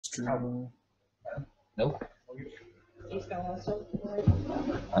Stream. No.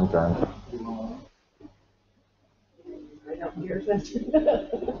 I'm grand.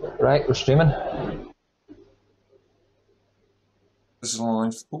 Right, we're streaming. This is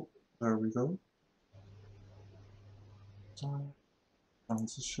live. Oh, there we go.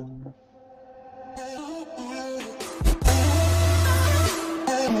 Transition.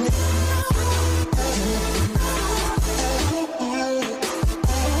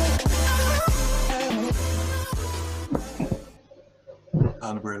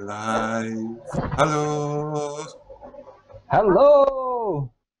 And we're live. Hello.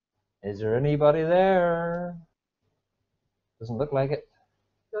 Hello. Is there anybody there? Doesn't look like it.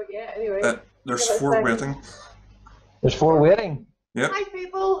 Not yet, anyway. There's 4 waiting. There's 4 waiting. Yep. Hi,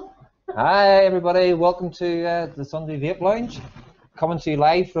 people. Hi, everybody. Welcome to the Sunday Vape Lounge. Coming to you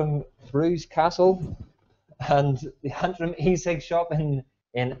live from Bruce Castle and the Antrim e-cig shop in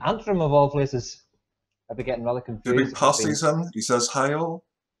Antrim, of all places. I'd be getting rather confused. The big Pasty's in. He says hi all.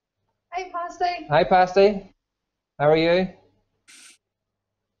 Hi, Pasty. Hi, Pasty. How are you? And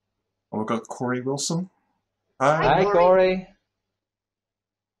we've got Corey Wilson. Hi. Hi, Corey. Corey.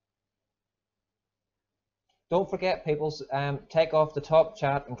 Don't forget, people, take off the top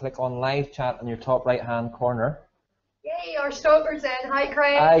chat and click on live chat in your top right-hand corner. Yay, our stalker's in. Hi,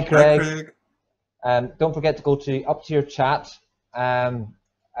 Craig. Hi, Craig. Hi, Craig. Don't forget to go up to your chat and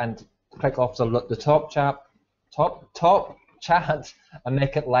click off the top chat and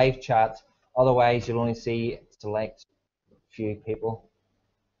make it live chat. Otherwise, you'll only see select few people.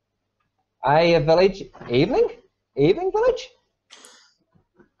 Hi, village. Evening village.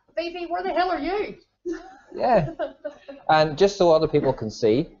 Phoebe, where the hell are you? Yeah. And just so other people can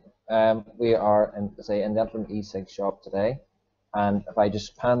see, we are in the Antrim e-cig shop today. And if I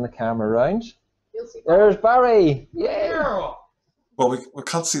just pan the camera around, You'll see. there's Barry. Yeah. Well, we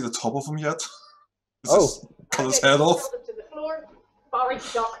can't see the top of him yet. Oh. Cut his head off. To the floor.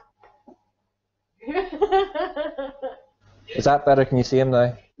 Barry's duck. Is that better? Can you see him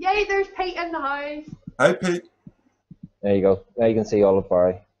now? Yay, there's Pete in the house. Hi, Pete. There you go. Now you can see all of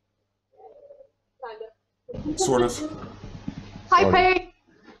Barry. Kinda. Sort of. Hi, Sort of. Pete.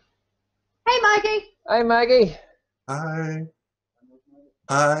 Hey, Maggie. Hi, Maggie. Hi.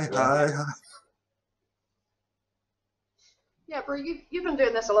 Hi. Yeah, bro, you've been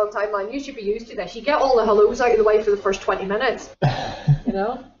doing this a long time, man. You should be used to this. You get all the hellos out of the way for the first 20 minutes. You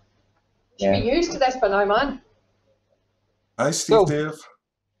know? You should be used to this by now, man. Hi, Steve So- Dave.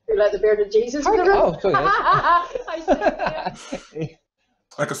 You let the bearded Jesus in the room. Oh, so yes. I see.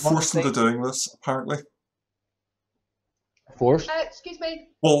 I got forced into doing this, apparently. Forced. Excuse me.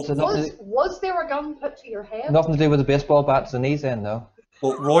 Well, So nothing, Was there a gun put to your head? nothing to do with the baseball bats and knees then, though.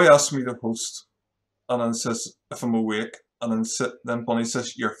 Roy asked me to host, and then says if I'm awake, and then Bonnie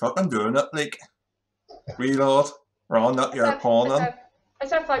says, "You're fucking doing it, like, wee lad, Ron, that you're pawning."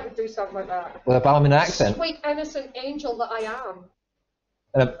 As if I would do something like that. With a Ballymena accent. Sweet innocent angel that I am.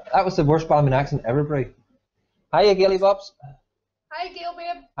 And that was the worst Ballymena accent ever, Brie. Hiya, Gaily Bops. Hi, Gail,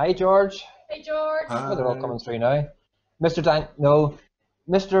 babe. Hi, George. Hey, George. Hi. Oh, they're all coming through now. Mr.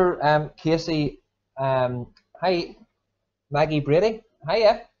 Casey. Hi, Maggie Brady.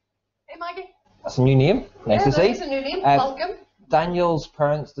 Hiya. Hey, Maggie. That's a new name. Nice to That see. is a new name. Uh, Welcome. Daniel's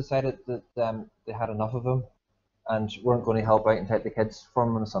parents decided that they had enough of him and weren't going to help out and take the kids for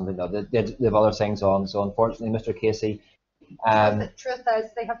him on Sunday. No, they have other things on. So unfortunately, Mr. Casey, The truth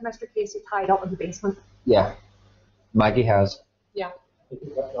is, they have Mr. Casey tied up in the basement. yeah, Maggie has. Yeah.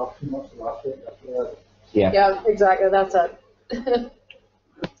 Yeah. Yeah, exactly. That's it.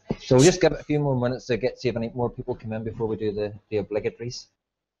 So we'll just give it a few more minutes to see if any more people come in before we do the obligatories.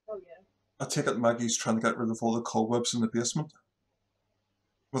 Oh, yeah. I take it Maggie's trying to get rid of all the cobwebs in the basement.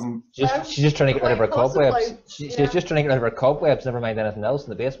 She's just trying to get rid of her Quite possibly, cobwebs. She's just trying to get rid of her cobwebs, never mind anything else in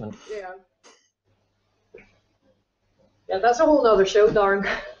the basement. Yeah. Yeah, that's a whole nother show, darn.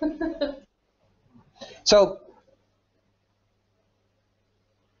 So,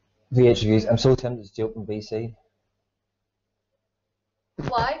 VHVs, I'm so tempted to open VC.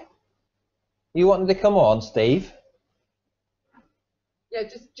 Why? You wanted to come on, Steve? Yeah,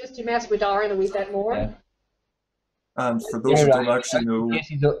 just to mess with Darren a wee bit more. Yeah. And for those who don't actually know,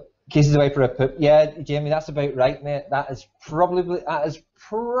 Casey's away for a poop. Yeah, Jamie, that's about right, mate. That is probably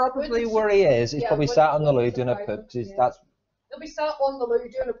where he is. He's Yeah, probably when sat on the loo he's doing a about poop. it, He's- yeah. That's He'll be sat on the loo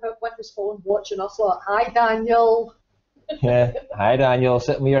doing a poop with his phone, watching us like, "Hi, Daniel." yeah. Hi, Daniel,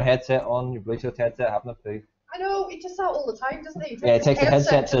 sitting with your headset on, your Bluetooth headset, having a poo. I know, he does that all the time, doesn't he? Yeah, he takes the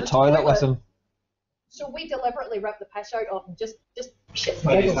headset to the toilet with him. So we deliberately rip the piss out of him, just shit.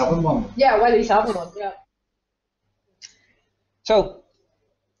 Well, he's having one. Yeah, while he's having one, yeah. So,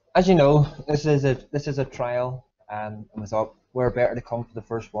 as you know, this is a trial, and we thought we're better to come for the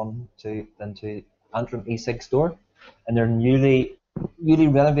first one than to Antrim e-cig store, and they're newly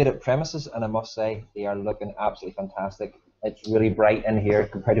renovated premises, and I must say they are looking absolutely fantastic. It's really bright in here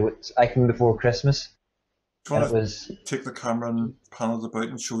compared to what I came before Christmas. Do you And want to take the camera and pan it about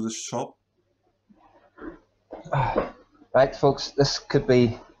and show the shop? Right, folks, this could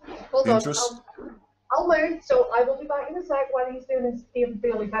be Hold on. dangerous. I'll move, so I will be back in a sec while he's doing his David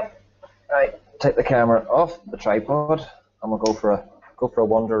Bailey bit. right. Take the camera off the tripod, and we'll go for a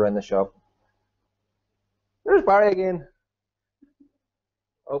wander around the shop. There's Barry again.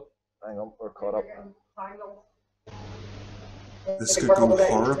 Oh, hang on, we're caught up. This could go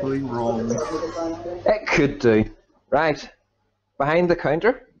horribly wrong. It could do. Right, behind the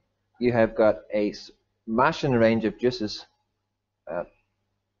counter, you have got a smashing range of juices. From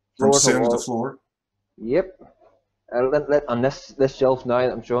Floor to ceiling to wall. floor. Yep. On this shelf now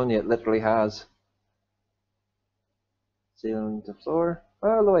that I'm showing you, it literally has ceiling to floor,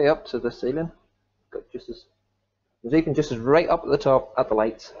 all the way up to the ceiling. Got juices. There's even juices right up at the top at the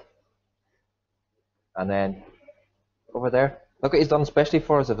lights. And then over there, look what he's done especially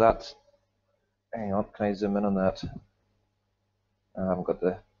for us. If that's, hang on, can I zoom in on that? I haven't got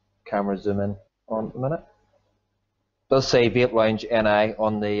the camera zoom in on at the minute. It does say Vape Lounge NI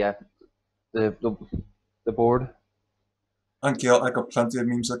on the board. And Gail, I got plenty of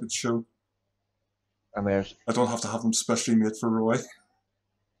memes I could show. And there's I don't have to have them specially made for Roy.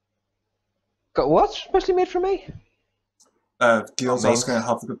 got what specially made for me? Gail's Memes. asking I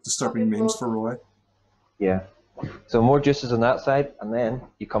have the disturbing memes for Roy. Yeah. So more juices on that side, and then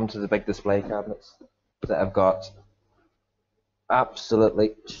you come to the big display cabinets that have got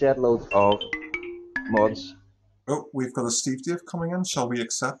absolutely shed loads of mods. Oh, we've got a Steve Dave coming in. Shall we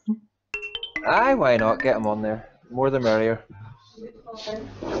accept him? Aye, why not? Get them on there. More the merrier.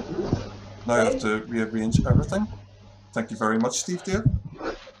 Now I have to rearrange everything. Thank you very much, Steve Dave.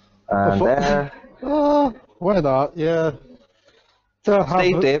 And there. Why not? Yeah. So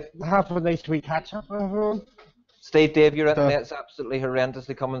Steve Dave. have a nice week catch up, everyone. Steve Dave, your internet's absolutely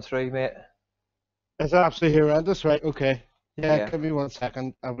horrendously coming through, mate. It's absolutely horrendous, right? Okay. Yeah. Give me 1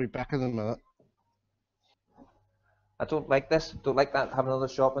 second. I'll be back in a minute. I don't like this. Don't like that. Have another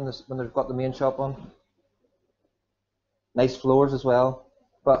shop in this when they've got the main shop on. Nice floors as well.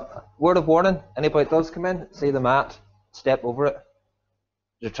 But word of warning: anybody that does come in, see the mat, step over it.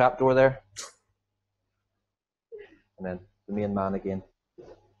 There's a trapdoor there, and then the main man again.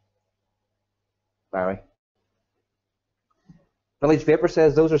 Barry. Village Vapor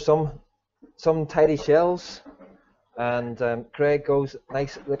says those are some tidy shelves, and Craig goes,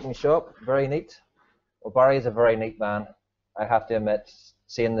 nice looking shop, very neat. Well, Barry is a very neat man, I have to admit,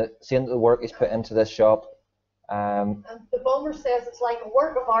 seeing the work he's put into this shop. And the bomber says it's like a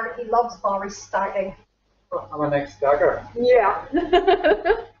work of art. He loves Barry's stacking. I'm an ex-stacker. Yeah.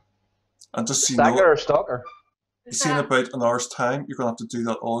 And just so you Stacker know, or stalker? you see in about an hour's time, you're going to have to do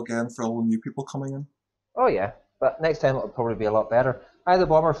that all again for all the new people coming in. Oh yeah, but next time it'll probably be a lot better. Hi, the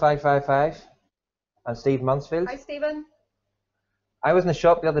Bomber 555 and Steve Mansfield. Hi, Stephen. I was in the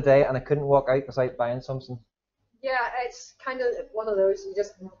shop the other day and I couldn't walk out without buying something. Yeah, it's kind of one of those. You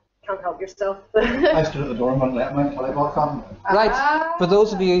just can't help yourself. I stood at the door and wouldn't let me until I bought something. Right, for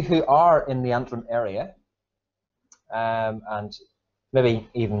those of you who are in the Antrim area, and maybe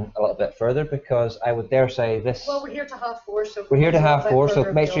even a little bit further, because I would dare say this. Well, we're here to 4:30, so. We're here to a bit 4:30, so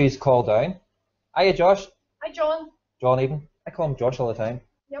further make sure afield. he's called down. Hiya, Josh. Hi, John. John even. I call him Josh all the time.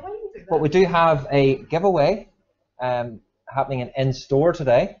 Yeah, why do you do that? But we do have a giveaway happening in store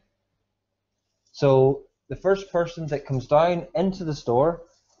today. So the first person that comes down into the store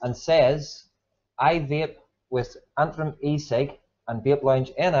and says, I vape with Antrim e-cig and Vape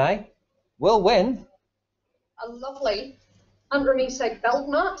Lounge NI, will win A lovely underneath build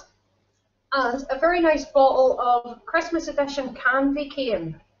mat and a very nice bottle of Christmas edition candy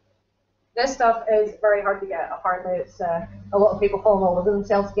cane. This stuff is very hard to get. Apparently, it's a lot of people falling all over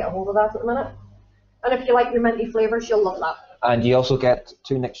themselves to get a hold of that at the minute. And if you like your minty flavours, you'll love that. and you also get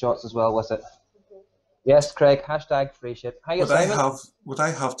 2 Nick shots as well with it. Yes, Craig, hashtag free ship. Hiya, Simon. Would I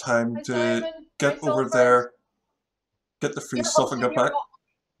have time Hi, to Simon. get Hi, over Salford. there, get the free You're stuff and hosting,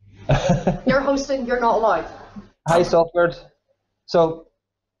 get back? You're hosting, you're not allowed. Hi, Salford. So,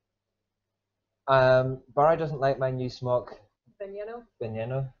 Barry doesn't like my new smock, Veneno.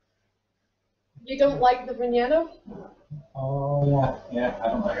 Veneno. You don't like the Veneno? Oh, yeah, I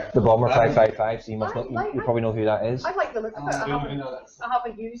don't like it. The Bomber 555, so you must I know, like- you probably know who that is. I like the look of it. I I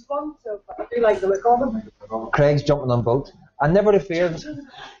haven't used one, so but I do like the look of them. Craig's jumping on boat. And never to fear,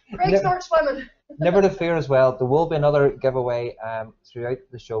 Craig, start swimming. never to fear as well. There will be another giveaway throughout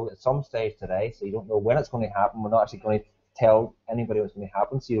the show at some stage today, so you don't know when it's going to happen. We're not actually going to tell anybody what's going to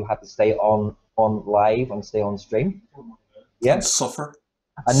happen, so you'll have to stay on live and stay on stream. Yeah. And suffer.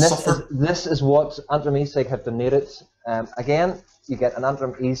 And Suffer. this is what Antrim e-cig have donated. Again, you get an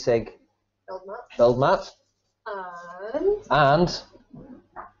Antrim e-cig build mat. And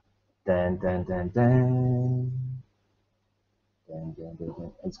dun, dun, dun, dun. Dun, dun, dun,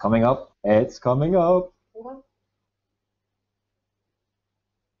 dun. It's coming up. It's coming up.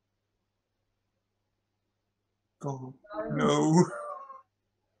 Oh, no.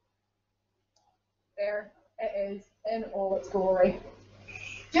 There it is in all its glory.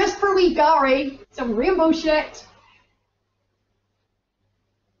 Just for wee Gary, some rainbow shit.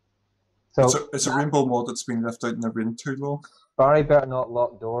 So It's a rainbow mod that's been left out in the rain too long. Barry better not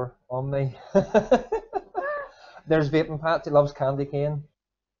lock door on me. There's Vaping Pat, he loves candy cane.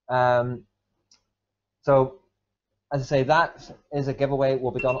 So, as I say, that is a giveaway.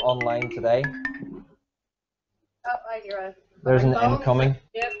 Will be done online today. Oh, I hear it. There's an incoming.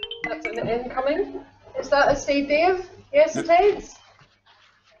 Yep, that's an incoming. Is that a Steve Dave? Yes, it is.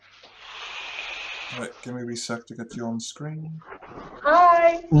 Right, give me a wee sec to get you on screen.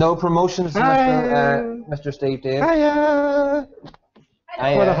 Hi. No promotions, Hi. Mr. Steve Dave. Hiya!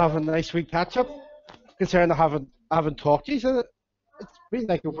 I, I want to have a nice week catch up. Considering I haven't talked to you, so it's been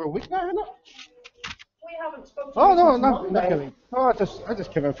like over a week now, isn't it? We haven't spoken to Oh you no, since not Monday. really. No, I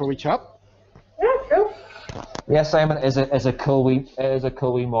just came in for a wee chat. Yeah, cool. Yes, Simon is a cool wee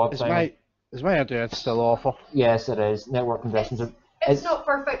mod. Simon. Is my internet still awful? Yes, it is. Network conditions are. It's not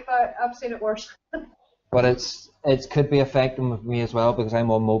perfect, but I've seen it worse. But it could be affecting with me as well because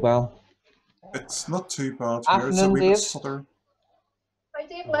I'm on mobile. It's not too bad here. It's a Afternoon, wee Dave. bit southern. Hi,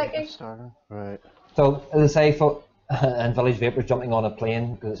 Dave Lecky. Starting. Right. So as I say, and Village Vapor jumping on a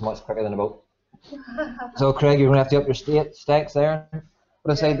plane because it's much quicker than a boat. So Craig, you're gonna have to up your stakes there.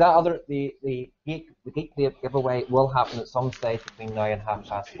 But I say that the Geek Vape giveaway will happen at some stage between now and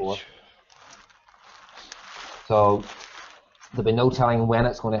 4:30. So there'll be no telling when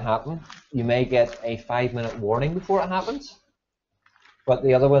it's going to happen. You may get a 5-minute warning before it happens. But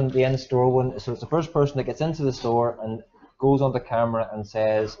the other one, the in-store one, so it's the first person that gets into the store and goes onto camera and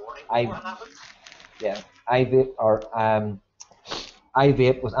says, I vape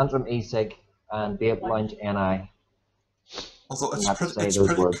with Antrim e-cig and Vape Lounge NI. Although You have to say it's those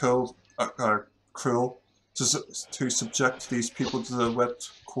pretty words. cruel to subject these people to the wet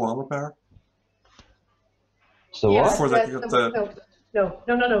koala bear. So Yeah, what? Before they yeah, get no,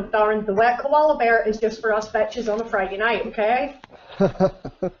 Darren. The wet koala bear is just for us bitches on a Friday night, okay?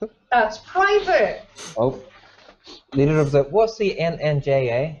 That's private. Oh, leader of the what's the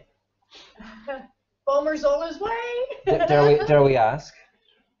NNJA? Bomber's on his way. Dare we ask?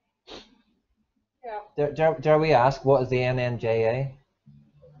 Yeah. Dare we ask what is the NNJA?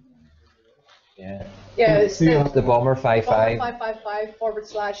 Yeah. Yeah, it's The Bomber 55.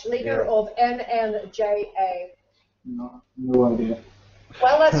 555 / leader Yeah. of NNJA. No idea.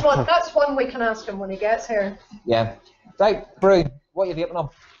 Well, that's one we can ask him when he gets here. Yeah. Right, Brew, what are you vaping on?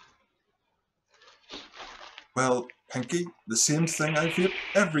 Well, Pinky, the same thing I vape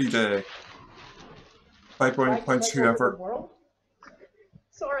every day. By brownie points, whoever.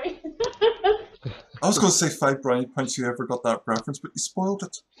 Sorry. I was going to say 5 brownie points, whoever got that reference, but you spoiled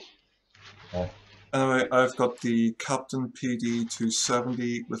it. Oh. Anyway, I've got the Captain PD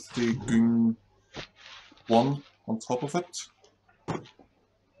 270 with the Goon 1 on top of it.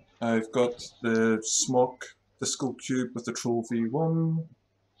 I've got the Smoke Disco Cube with the Troll V1.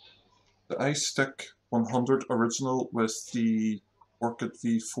 The Ice Stick 100 original with the Orchid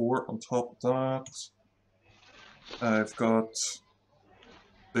V4 on top of that. I've got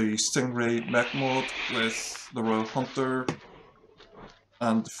the Stingray Mech Mod with the Royal Hunter,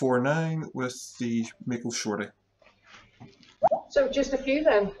 and the 4.9 with the Maple Shorty. So just a few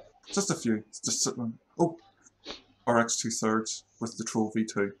then. Just a few. It's just sitting. Oh, RX 2/3 with the Troll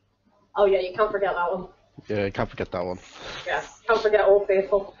V2. Oh yeah, you can't forget that one. Yeah, you can't forget that one. Yeah, can't forget Old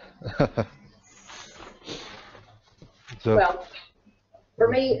Faithful. So, Well, for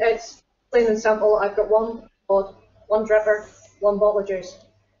me, it's plain and simple. I've got one pod, one dripper, one bottle of juice.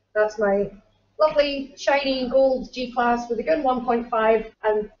 That's my lovely, shiny gold G-Class with a good 1.5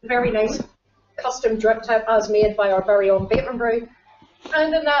 and very nice custom drip tip as made by our very own Vaping Brew.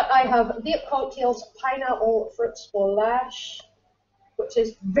 And in that I have Vape Cocktails Pineapple Fruit Splash, which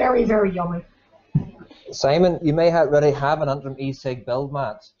is very, very yummy. Simon, you may already have an Antrim e-cig build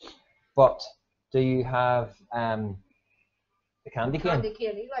mat, but do you have the candy cane? Candy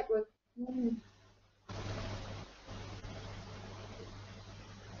cane, you like with...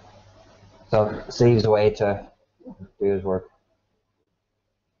 So Steve's away to do his work.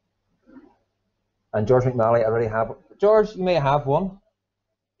 And George McNally, I already have. George, you may have one.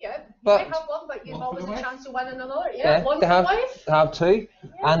 Yeah, you But- might have one, but you've One for always the a wife? chance to win another. Yeah, one to for have, the wife. to have two. Yeah,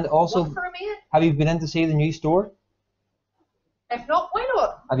 And also, one for a mate. have you been in to see the new store? If not, why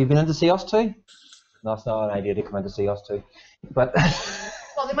not? Have you been in to see us too? No, it's not an idea to come in to see us too. But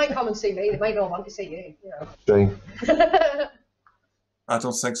Well, they might come and see me. They might not want to see you. true. I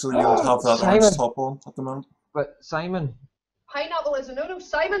don't think so. You don't have that Simon. orange top on at the moment. But Simon, Pineapple is a no-no.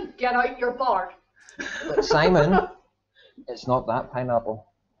 Simon, get out your bar. Simon, it's not that pineapple.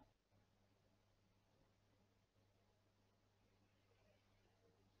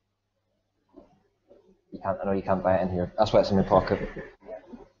 You can't. I know you can't buy it in here. That's why it's in your pocket.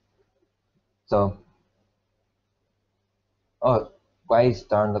 So, oh, why is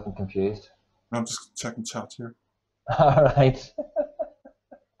Darren looking confused? I'm just checking chat here. All right.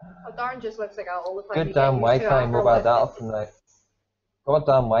 Oh, Darren just looks like that all the time. Good You damn get used to it Wi-Fi after a mobile while. data from now.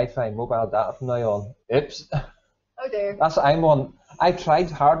 Goddamn Wi-Fi mobile data from now on. Oops. Oh dear. That's what I'm on. I tried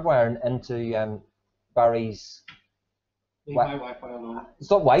hardwiring into Barry's. Leave What? my Wi-Fi alone. It's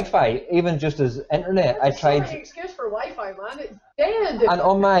not Wi-Fi, even just as internet. I That's a sorry tried, excuse for Wi-Fi, man. It's dead. and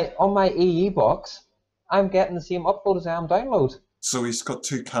on my EE box, I'm getting the same upload as I am download. So he's got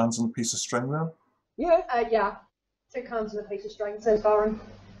 2 cans and a piece of string then. Yeah. Yeah. 2 cans and a piece of string, says Darren.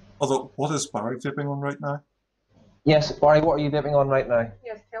 Although, what is Barry vaping on right now? Yes, Barry. What are you vaping on right now?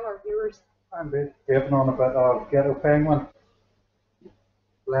 Yes, tell our viewers. I'm vaping on a bit of Ghetto Penguin.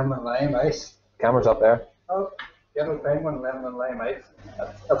 Lemon lime ice. Camera's up there. Oh, Ghetto Penguin, lemon and lime ice.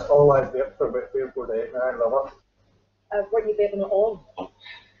 That's all I've vaped for about 3 or 4 days now. I love it. What are you vaping it on?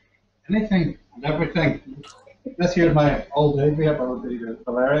 Anything and everything. This year my all-day vape, I would do the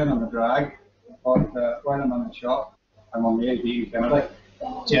Valerian and the Drag. But while I'm in the shop, I'm on the AV in Kennedy.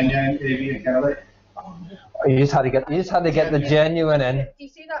 Genuine AV in Kennedy. You just had to get the genuine in. Do you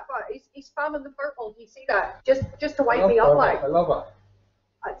see that? But he's spamming the purple. Do you see that? Just to I wipe love me up, purple. like. I love it.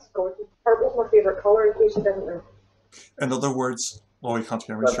 That's gorgeous. Purple's my favourite colour, in case you didn't know. In other words, oh, you can't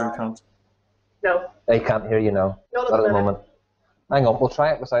hear me. Sure, you can't. No, They can't hear you now. not Not at at the the minute. moment. Hang on, we'll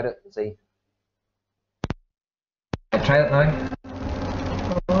try it without it and see. Try it now.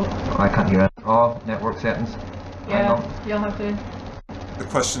 Oh, I can't hear it. Oh, network settings. Hang on. You'll have to. The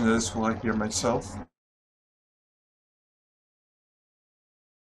question is, will I hear myself?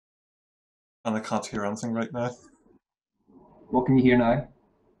 And I can't hear anything right now. What can you hear now?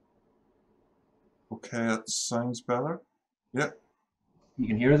 Okay, that sounds better. Yep, You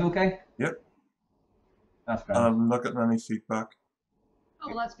can hear us okay? yep. That's And great. I'm not getting any feedback. Oh,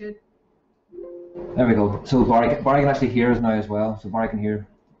 well, that's good. There we go. So Barry can actually hear us now as well. So Barry can hear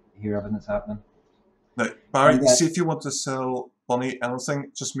everything that's happening. Now, Barry, And, see if you want to sell Bunny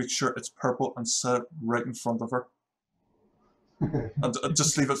anything, just make sure it's purple and set it right in front of her. and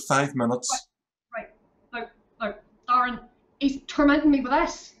just leave it 5 minutes. No, Darren, he's tormenting me with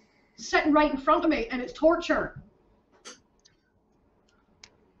this. Sitting right in front of me, and it's torture.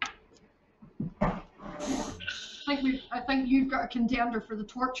 I think you've got a contender for the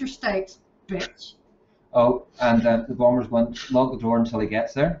torture stakes, bitch. Oh, and the bombers went lock the door until he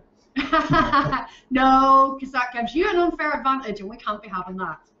gets there. No, because that gives you an unfair advantage, and we can't be having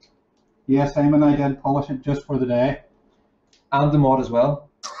that. Yes, Simon, I did polish it just for the day. And the mod as well.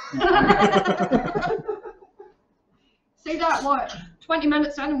 See that? What? 20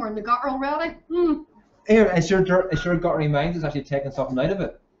 minutes in, and we're in the gutter already. Here, it's your guttery mind is actually taking something out of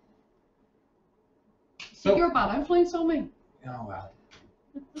it. See, you're a bad influence on me. Oh well.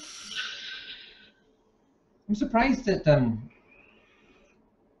 I'm surprised that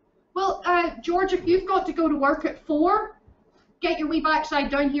Well, George, if you've got to go to work at 4, get your wee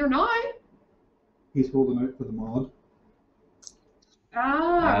backside down here now. He's holding out for the mod.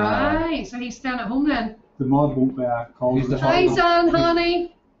 Right. So he's staying at home then. The mod won't be called. Who's the Hi, mod? Zan,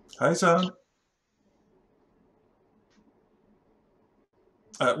 honey. Hi, Sam.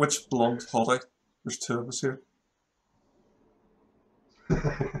 Which blonde hottie? There's 2 of us here.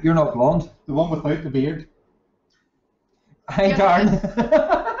 you're not blonde. The one without the beard. Hi, Yes, Darren.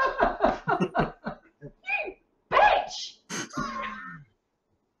 Bitch!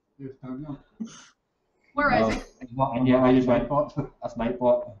 There's Daniel. Where is he? He's not in yet. I just went. Nightbot. That's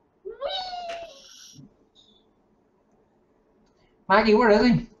Nightbot. Maggie, where is he? I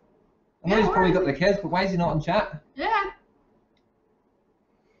know Yeah, he's where probably is got the kids, but why is he not in chat? Yeah.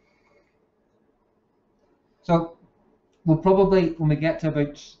 So we'll probably, when we get to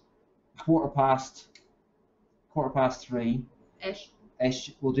about quarter past 3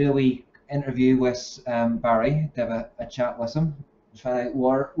 ish, we'll do a wee interview with Barry to have a chat with him, to find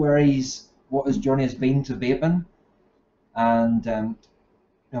out where he's what his journey has been to vaping, and you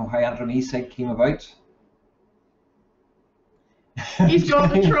know, how Andrew e-cig came about. He's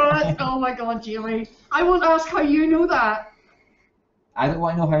got the trust. Oh my God, Jamie. I won't ask how you know that. I don't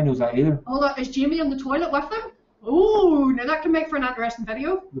want to know how he knows that either. Hold on, is Jamie in the toilet with him? Oh, now that can make for an interesting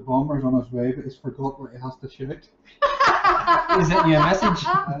video. The bomber's on his way, but he's forgot what he has to shoot. Is that your message?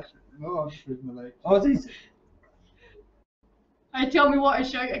 No, I'm just reading the light. Oh, is he? Tell me what I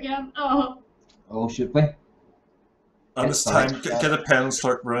shout again. Oh. Oh, should we? And it's time, get a pen and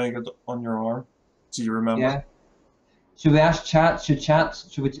start writing it on your arm, so you remember. Yeah. Should we ask chat?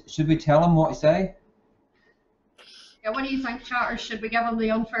 Should we tell him what to say? Yeah, what do you think, chatters? Should we give him the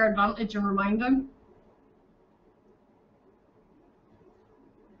unfair advantage and remind him?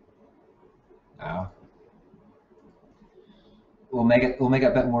 No. We'll make it a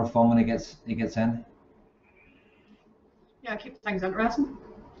bit more fun when he gets in. Yeah, keep things interesting.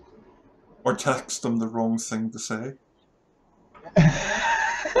 Or text them the wrong thing to say.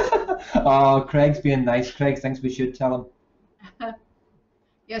 Oh, Craig's being nice. Craig thinks we should tell him.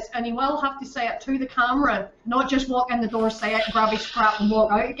 Yes, and he will have to say it to the camera, not just walk in the door, say it, grab his scrap and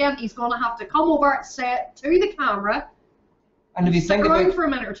walk out again. He's going to have to come over, say it to the camera, And if you think around about for a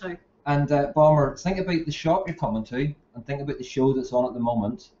minute or two. And Bomber, think about the shop you're coming to, and think about the show that's on at the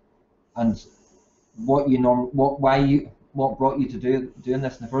moment, and what brought you to doing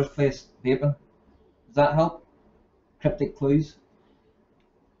this in the first place, vaping. Does that help? Cryptic clues.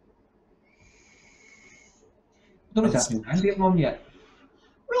 Nobody's asking I'm vaping on yet.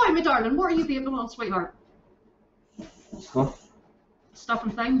 Right, my darling, what are you vaping on, sweetheart? Stuff. Stuff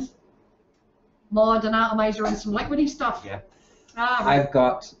and things. Mod, an atomizer, and some liquidy stuff. Yeah. Ah, I've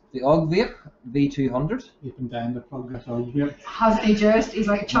got the Og Vape V200 Even down the progress of it. hasn't he just? He's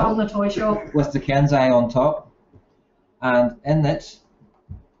like a child in a toy shop. with the Kenzai on top, and in it,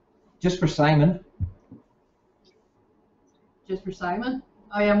 just for Simon, Just for Simon.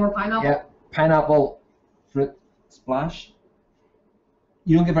 Oh yeah, more pineapple. yeah, pineapple fruit splash.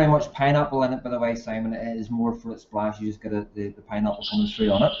 You don't get very much pineapple in it, by the way, Simon. It is more fruit splash. You just get the pineapple coming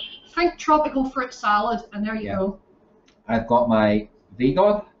through on it. Think tropical fruit salad, and there you Yeah. go. I've got my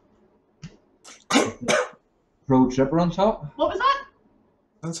V-God Pro Tripper on top. What was that?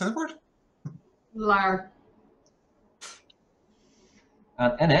 Didn't say the word. Liar.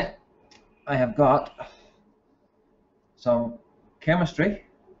 And in it, I have got some chemistry,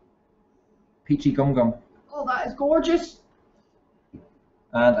 peachy gum gum. Oh, that is gorgeous.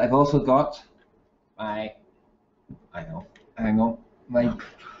 And I've also got my, hang on, my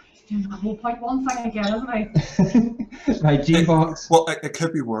He's doing the whole point one thing again, isn't he? my G-Box. Well, it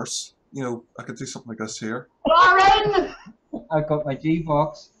could be worse. You know, I could do something like this here. Lauren! I've got my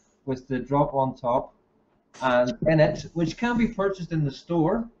G-Box with the drop on top, and in it, which can be purchased in the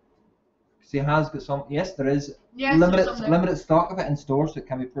store. See, it has got some. Yes, there is Yes, there's some there. limited stock of it in store, so it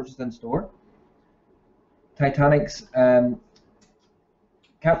can be purchased in store. Titanic's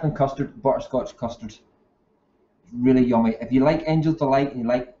Captain Custard Butterscotch Custard. Really yummy. If you like Angel's Delight and you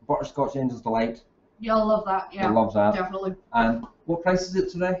like Butterscotch Angel's Delight, You'll love that, yeah. I love that. Definitely. And what price is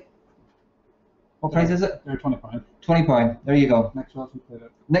it today? What price is it? They're £20. £20. There you go. Next shot's included.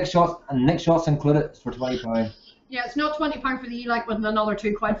 Next shots included. It's for £20. Yeah, it's not £20 for the e-like with another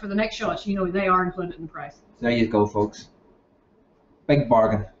 £2 for the next shots. You know, they are included in the price. There you go, folks. Big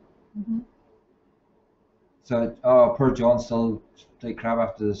bargain. Mm-hmm. So, oh, poor John still take crap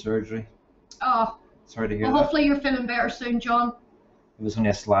after the surgery. Oh, Sorry to hear well, that. hopefully you're feeling better soon, John. It was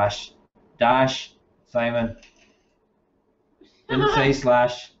only a slash. Dash, Simon. Didn't say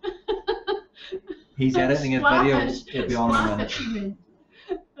slash. He's editing his video. It'll be on in a minute. Splash, you mean.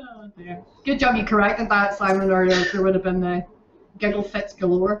 Oh dear. Good job you corrected that, Simon, or there would have been giggle fits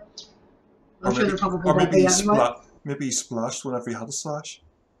galore. I'm sure there probably or will maybe be he anyway. maybe he splashed whenever he had a slash.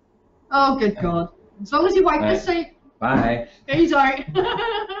 Oh, good God. As long as you wipe his seat, Bye. he's out.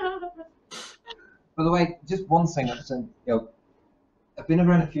 By the way, just one thing that's in, I've been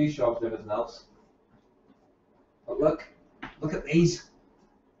around a few shops doing anything else. But look at these.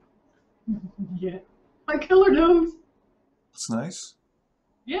 Yeah. My killer nose. It's nice.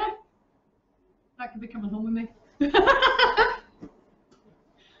 Yeah. That could be coming home with me.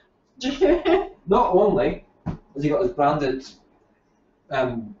 Not only has he got his branded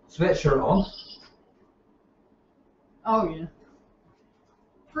sweatshirt on, Oh, yeah.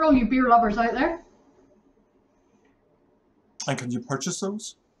 For all you beer lovers out there. And can you purchase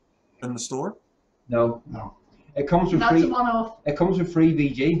those in the store? no, No. it comes with That's free. a one-off. It comes with free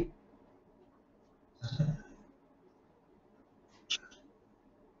VG.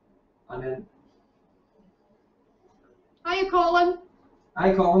 And then Hiya, Colin.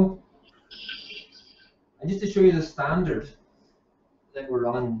 I call him. And just to show you the standard that we're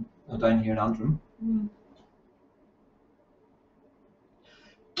running down here in Antrim.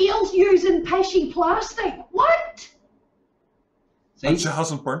 Gail's using pesky plastic. What? And See? she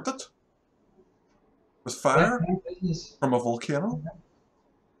hasn't burnt it with fire Yeah, from a volcano.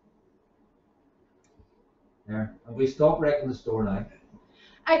 there. And we stop wrecking the store now.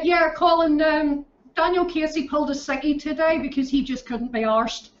 Yeah, Colin, Daniel Casey pulled a sickie today because he just couldn't be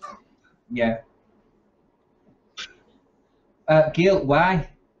arsed. Yeah. Gail, why?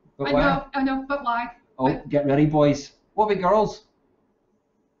 But why? I know, but why? Oh, get ready, boys. What about girls?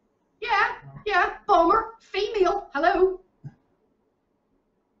 Yeah, bomber, female, hello.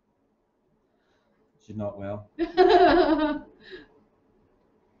 She's not well.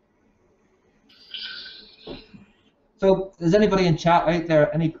 So, is anybody in chat out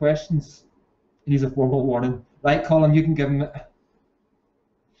there? Any questions? He's a formal warning. Right, Colin, you can give him it.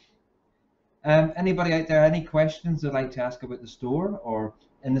 Anybody out there, any questions they'd like to ask about the store, or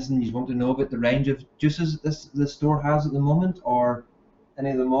anything you want to know about the range of juices the store has at the moment, or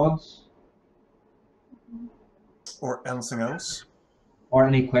any of the mods? Or anything else? Or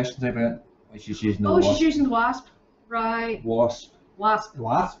any questions about she's using the Oh, wasp? she's using the wasp. Right. Wasp. Wasp.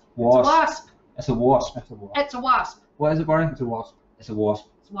 Wasp? Wasp. It's a wasp. It's a wasp. It's a wasp. What is it, Barry? It's a wasp. It's a wasp.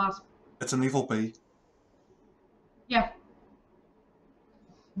 It's a wasp. It's an evil bee. Yeah.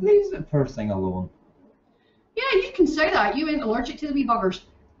 Leave the poor thing alone. Yeah, you can say that. You ain't allergic to the wee buggers.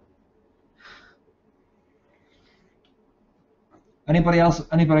 Anybody else?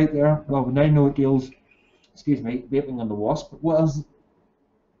 Anybody out there? Well, we now know Gail's, excuse me, vaping on the wasp. What else?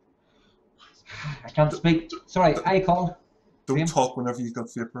 I can't speak. Sorry, I call. Don't Graham? talk whenever you've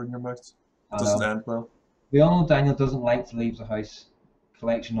got vapor in your mouth. It I doesn't know. end well. We all know Daniel doesn't like to leave the house.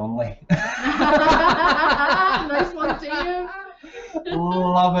 Collection only. Nice one to you.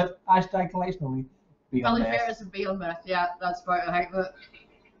 Love it. Hashtag collection only. Be Billy honest. Ferris and Bale Myth. Yeah, that's about it.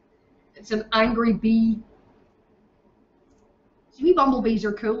 It's an angry bee. See, wee bumblebees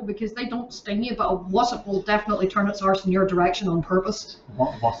are cool because they don't sting you, but a wasp will definitely turn its arse in your direction on purpose.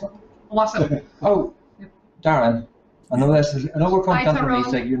 What was it? A wasp. Oh, Darren. I know this is. I know we're Hi, content Tyrone.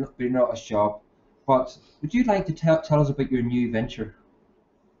 releasing. You're not a shop, but would you like to tell us about your new venture?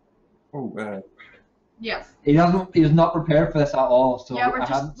 Oh, Yes. He doesn't. He was not prepared for this at all. So Yeah, I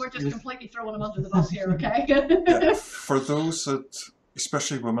hadn't- we're just completely throwing him under the bus here, okay? yeah. For those that,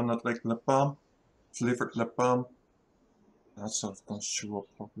 especially women that like lip balm, flavoured lip balm, that's not going to show up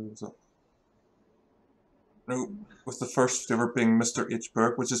properly, is it? No, with the first flavour being Mr. H.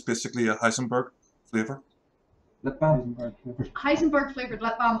 Berg, which is basically a Heisenberg flavour. Lip balm. Heisenberg flavoured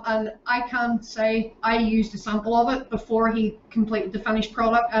lip balm, and I can say I used a sample of it before he completed the finished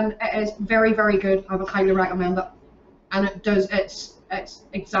product, and it is very, very good. I would highly recommend it. And it does, it's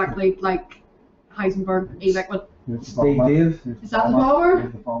exactly like Heisenberg e-liquid. Dave. Is that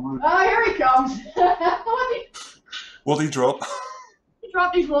the bomber? Ah, here he comes. What did he drop? He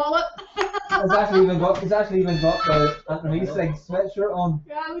dropped his wallet. He's actually even got the Anthony Sig sweatshirt on,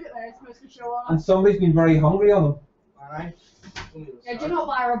 Yeah, look at this, Mr. Show Off. and somebody's been very hungry on him. Alright. Yeah, do you not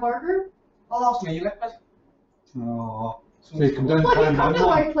buy her a burger? Oh, that's me, look. Oh. So you come down Look, you and come to the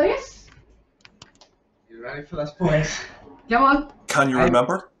right place. You ready for this, boys? Come on. Can you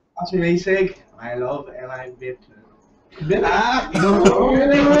remember? That's me, Sig. I love and I vape too. Ah! No!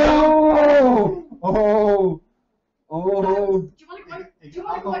 Oh! Oh! Do you want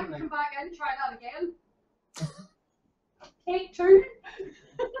to go out and come back in and try that again? Take two.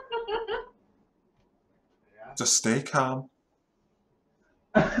 Just stay calm.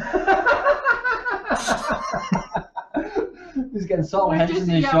 He's getting subtle We're hints just-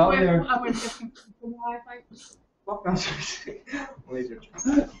 in the yeah, shot we're- there. I would just continue, I think. Fuck, that's me. Later.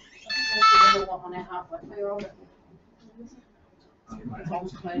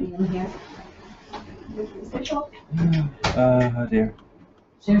 Oh dear.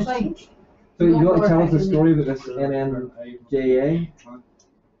 Seriously? So you want to tell us the story about this NNJA?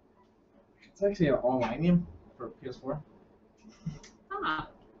 It's actually an online game for PS4. Ah.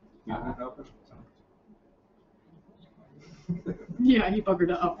 Yeah. Yeah, he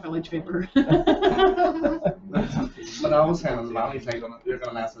buggered it up, Village Vapor. But I was saying on the valley, he's like, you're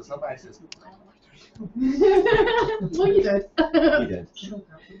gonna mess this up. I says, Well, you did. He did.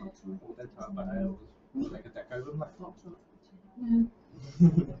 but I was like a dick out of him.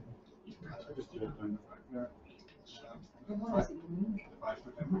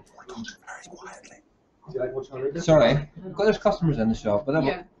 Very quietly. Do you like what's on it? Sorry, there's customers in the shop, but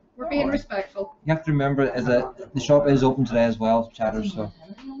Yeah, we're being Alright. respectful. you have to remember is that the shop is open today as well, chatters. So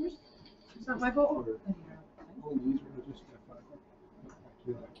Is that my bottle?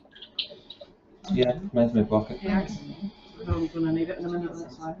 Yeah, mine's my pocket. Yeah. I'm going to need it in a minute.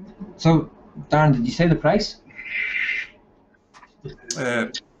 That's why. So, Darren, did you say the price?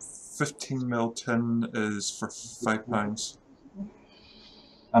 15 ml tin is for £5.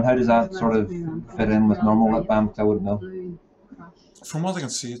 And how does that sort of fit in with normal lip balm? 'Cause I wouldn't know. From what I can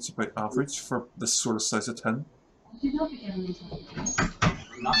see, it's about average for this sort of size of tin.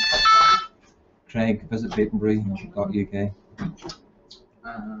 Craig, visit Vaping.uk.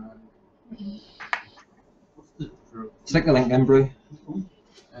 Stick the link in, Brew.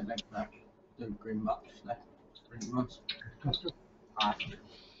 I like that. The green box, like green ones.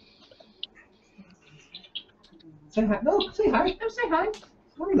 Say hi. No, say hi. Oh, say hi.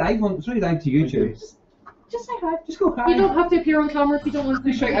 It's only live to YouTube. Just say hi. Just go hi. You don't have to appear on camera if you don't want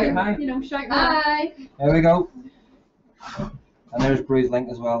to. Shout out hi. You know, shout out. Hi. There we go. And there's Brew's link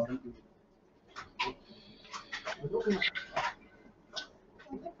as well.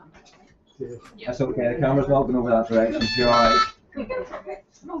 That's okay, the camera's not going over that direction, so you're alright.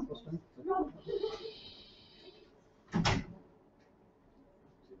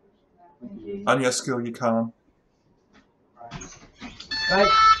 And yes, Skill, you can. Right,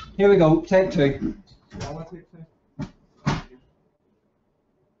 here we go, take two.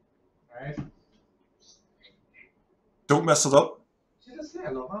 Don't mess it up.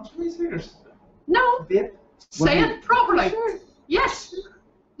 No. Vape. Say it properly. Yes.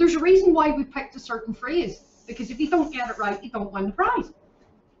 There's a reason why we picked a certain phrase. Because if you don't get it right, you don't win the prize.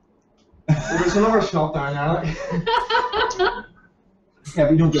 There's another shop down there. Yeah,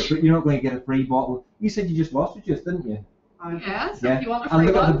 but you're not going to get a free bottle. You said you just lost it, didn't you? Yeah, so Yeah. if you want a And free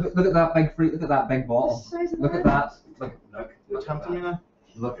look one. at that big free. Look at that big bottle. Look at that. Look at that. Look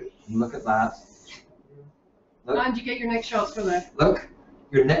at that. Look. And you get your next shots for there. Look,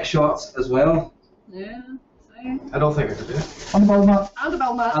 your neck shots as well. Yeah. See? I don't think I could do it. And the bottle mat. And the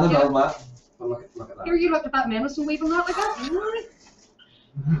bell mat. And the yeah. bottle mat. But look at that. Here you look at that medicine weaving that like that.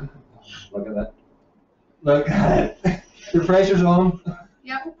 Look at that. Look at it. The pressure's on.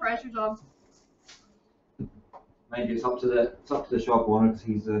 Yep, pressure's on. Mind you, it's up to the shop owner because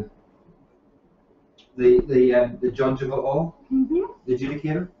he's the judge of it all. The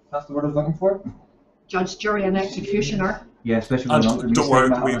adjudicator. That's the word I was looking for. Judge, jury, and executioner. Yeah, especially And when don't worry,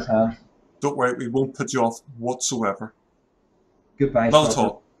 in his hand. Don't worry, we won't put you off whatsoever. Goodbye. Not at Shelter.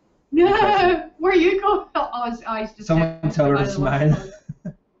 all. No, where are you going? Oh, his eyes just. Someone tell her to smile.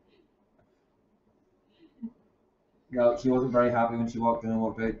 No, she wasn't very happy when she walked in and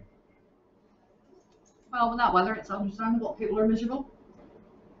walked out. Well, with that weather, it's understandable. People are miserable.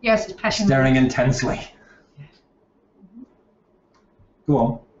 Yes, it's passion. Staring intensely. Go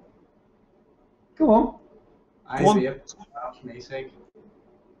on. Go on. I Go on. vape, that's amazing.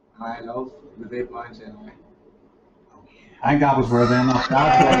 I love the vape lines anyway. I think that was worthy enough.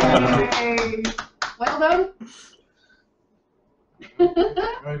 That's Yay. Well done.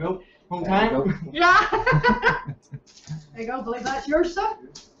 There we go. Home There you time. Yeah. There you go. Believe that's yours, sir.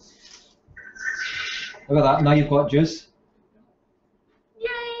 Look at that. Now you've got juice.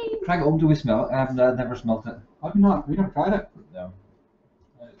 Yay. Craig, do we smell it? I've never smelled it. I've not. We don't tried it. No.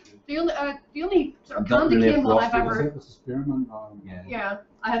 The only sort of Not candy really a cane one I've frosty, was ever. It was a spearmint. Yeah. Yeah,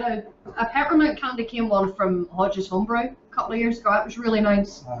 I had a peppermint candy cane one from Hodges Homebrew a couple of years ago. It was really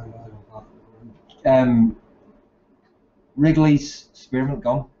nice. Wrigley's spearmint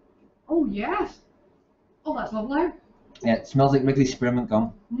gum. Oh yes. Oh, that's lovely. Yeah, it smells like Wrigley's spearmint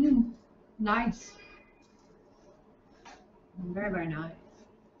gum. Nice. Very, very nice.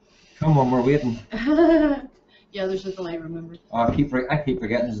 Come on, we're waiting. Yeah, there's a delay, remember. I keep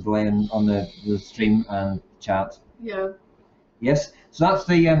forgetting there's a delay on the stream and chat. Yeah. Yes, so that's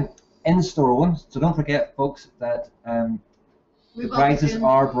the in-store one. So don't forget, folks, that the We've got prizes this in-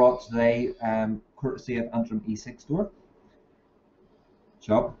 are brought today courtesy of Antrim E6 store.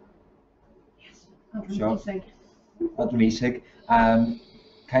 Shop. Yes. Antrim Sure. E6. Antrim E6.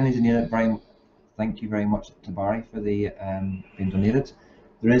 Kindly donated. Thank you very much to Barry for the being donated.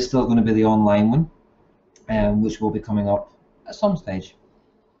 There is still going to be the online one. Which will be coming up at some stage.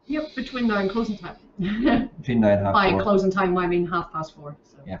 Yep, between now and closing time. Between 9 and half By 4. closing time, I mean 4:30.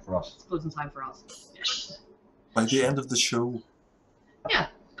 So Yeah, for us. it's closing time for us. By the end of the show. Yeah,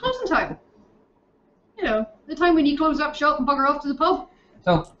 closing time. You know, the time when you close up shop and bugger off to the pub.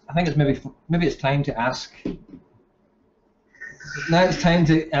 So I think it's maybe it's time to ask. Now it's time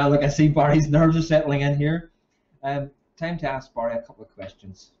to look. I see Barry's nerves are settling in here. Time to ask Barry a couple of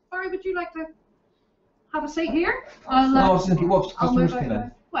questions. Barry, would you like to have a seat here? No, I was thinking, what I'll customers move come in?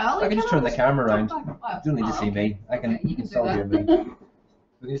 out. Well, I can just turn the camera around. Well, You don't need to see me. I can. okay, You can do still that. hear me.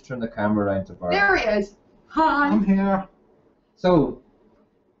 We can just turn the camera around to Barry. There he is. Hi. I'm here. So,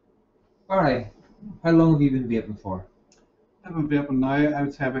 Barry, How long have you been vaping for? I've been vaping now, I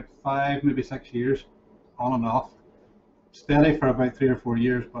would say about 5, maybe 6 years, on and off. Steady for about 3 or 4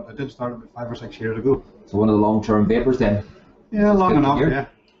 years, but I did start about 5 or 6 years ago. So one of the long-term vapers then? Yeah, That's long good to enough, hear. yeah.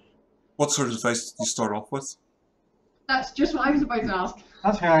 What sort of device did you start off with? That's just what I was about to ask.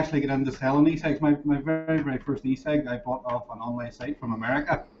 That's how I actually got into selling e-cigs. My very, very first e-cig I bought off an online site from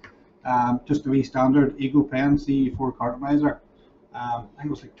America. Just a wee standard Ego Pen CE4 cartomizer. I think it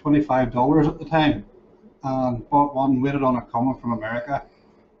was like $25 at the time. And bought one, waited on it coming from America.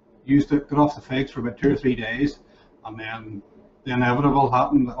 Used it, got off the figs for about 2 or 3 days. And then the inevitable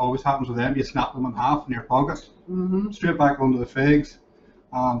happened, that always happens with them. You snap them in half in your pocket. Straight back onto the figs.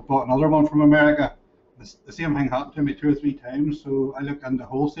 And bought another one from America. The same thing happened to me 2 or 3 times, so I looked into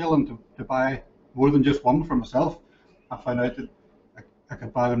wholesaling to buy more than just one for myself. I found out that I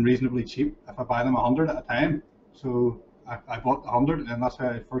could buy them reasonably cheap if I buy them 100 at a time. So I bought 100, and that's how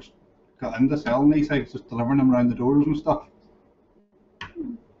I first got into selling these things, just delivering them around the doors and stuff.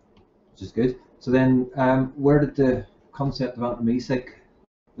 Which is good. So then, where did the concept of Antrim e-cig,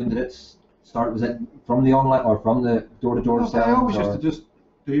 when did it start? Was it from the online or from the door-to-door Well, selling? I always or? used to just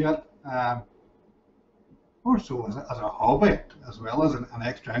do it more so as a hobby as well as an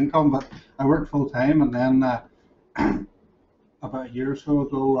extra income. But I worked full time, and then about a year or so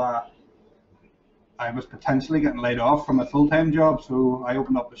ago, I was potentially getting laid off from a full-time job, so I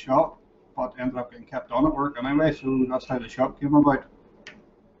opened up the shop, but ended up getting kept on at work anyway. So that's how the shop came about.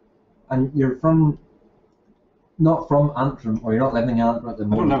 And you're not from Antrim, or you're not living in Antrim at the I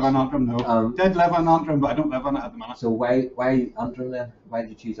don't moment? live in Antrim, no. Did live in Antrim, but I don't live in it at the minute. So why Antrim then? Why did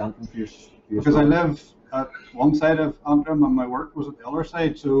you choose Antrim for your Because I store? live at one side of Antrim and my work was at the other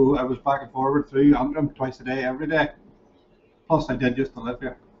side, so I was back and forward through Antrim twice a day, every day. Plus I did just to live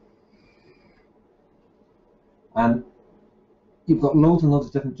here. And you've got loads and loads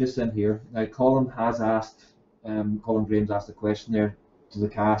of different juices in here. Now Colin has asked, Colin Graham's asked a question there to the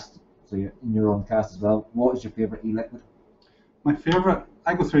cast, so you're in your own cast as well. What is your favourite e-liquid? My favourite,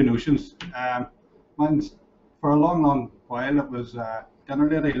 I go through notions. Mine's, for a long while, it was Dinner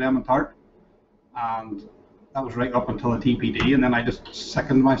Lady Lemon Tart, and that was right up until the TPD, and then I just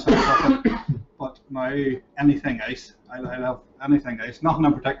sickened myself with it. But now, anything ice, I love anything ice. Nothing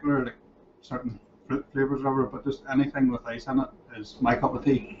in particular, like certain fruit flavours or whatever, but just anything with ice in it is my cup of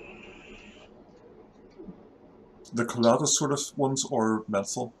tea. The colada sort of ones, or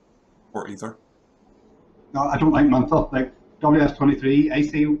menthol, or either? No, I don't like menthol. Like WS23,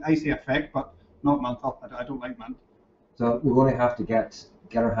 icy effect, but not menthol. I don't like mint. So we're going to have to get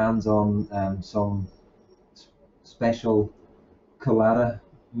our hands on some special colada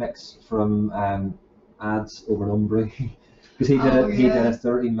mix from ads over in Umbray, because he did a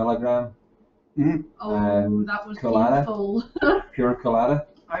 30 milligram That was colada. painful. Pure colada,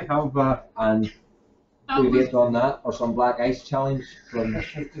 I have and we based on that, or some black ice challenge from. this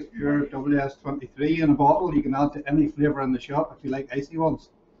is just pure WS23 in a bottle. You can add to any flavour in the shop if you like icy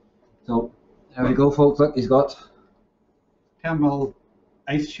ones. So there we go, folks. Look, he's got 10ml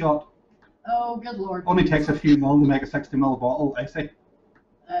ice shot. Oh, good lord. Only takes a few mil to make a 60ml bottle icy.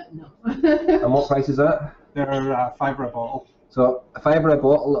 No. and what price is that? They're $5 a bottle. So a $5 a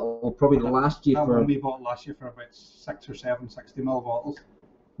bottle will probably last you That for. one we bought last year for about 6 or 7 60ml bottles.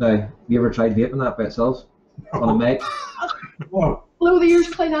 Now, have you ever tried vaping that by itself on a mic? Whoa. Blow the ears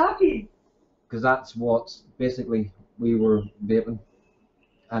clean off you. Because that's what basically we were vaping,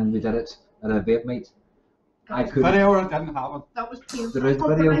 and we did it at a vape meet. I couldn't. Video it didn't happen. That was painful. There is But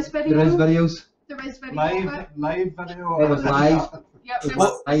video. There is videos. There is video. Live video. It was live. Yep, It it was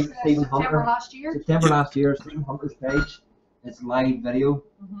was live. Stephen September Hunter. last year. September last year. Stephen Hunter's page. It's live video.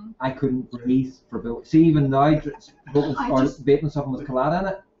 I couldn't breathe for about. See, even now, vaping something with colada in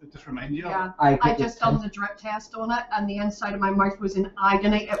it. It just reminds you. Yeah, I I just done the drip test on it, and the inside of my mouth was in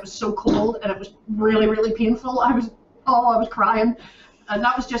agony. It was so cold, and it was really, really painful. I was crying, and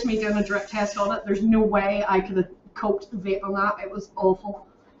that was just me doing a drip test on it. There's no way I could have coped vaping that. It was awful.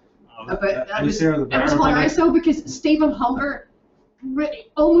 But it was hilarious though, because Stephen Hunter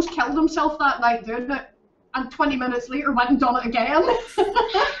almost killed himself that night doing it, and 20 minutes later went and done it again.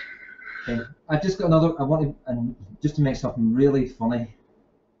 Okay. I just got another. I wanted, and just to make something really funny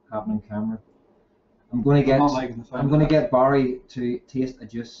happen on camera, I'm going to get Barry to taste a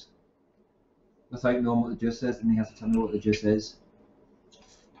juice without knowing what the juice is, and he has to tell me what the juice is.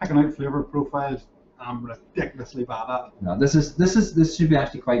 Picking out flavour profiles, I'm ridiculously bad at. No, this should be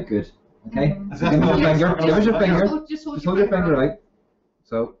actually quite good. Okay. Is Give me your that- finger. Give us your finger. Just hold Just hold your finger out.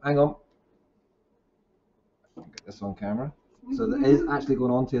 So hang on. Get this on camera. So that is actually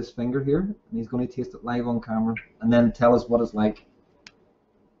going on to his finger here, and he's going to taste it live on camera, and then tell us what it's like.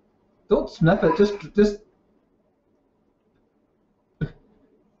 Don't sniff it. Just.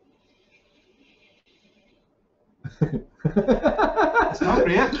 It's not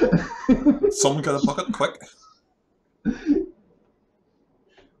great. Someone get a bucket quick.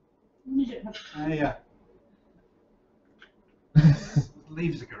 Yeah.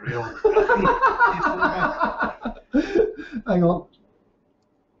 Leaves like a real. Hang on.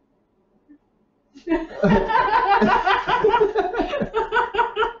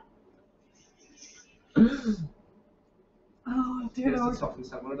 Oh dear. Something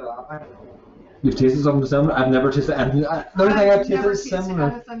similar to that. You've tasted something similar? I've never tasted anything. The only thing I've never tasted tasted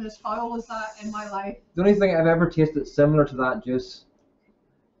similar. anything as foul as that in my life. The only thing I've ever tasted similar to that juice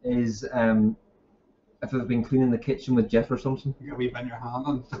is if I've been cleaning the kitchen with Jeff or something. You got a wee bit in your hand.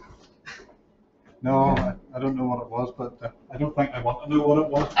 And... No, I don't know what it was, but I don't think I want to know what it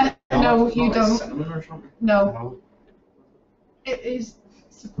was. No, you don't. Cinnamon or something? No. No. It is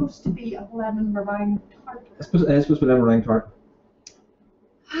supposed to be a lemon meringue tart. It's supposed to be lemon meringue tart.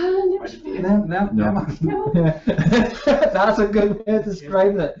 And it was fine. No. That's a good way of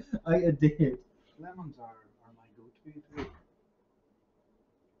describing it. I did. Lemons are my go-to.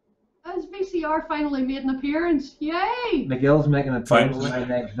 As VCR finally made an appearance. Yay! Miguel's making a appearance in my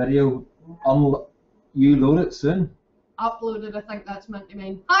next video. You load it soon. Uploaded, I think that's meant to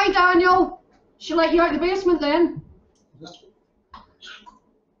mean. Hi Daniel! She let you out of the basement then?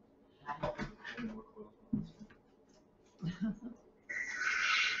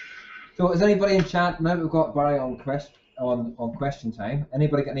 So is anybody in chat now that we've got Barry on question time?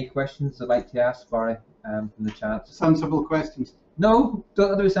 Anybody got any questions they'd like to ask Barry from the chat? Sensible questions. No,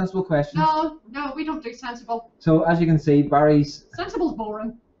 don't do sensible questions. No, we don't do sensible. So as you can see, Barry's Sensible's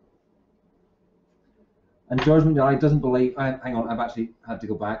boring. and George McNally doesn't believe. Hang on, I've actually had to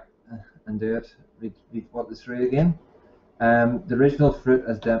go back and do it. Read what this through again. The original fruit,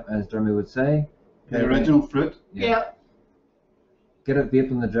 as Dermy would say. The original fruit. Yeah. Get it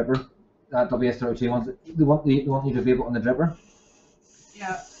vape on the dripper. That WS32 wants it. They want you to vape it on the dripper.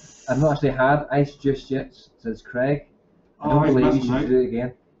 Yeah. I've not actually had ice juice yet, says Craig. I Oh, don't he's believe you missing should out. do it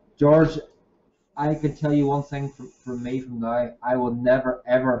again. George, I can tell you one thing from me from now. I will never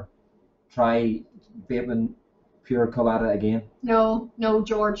ever try vaping pure colada again. No,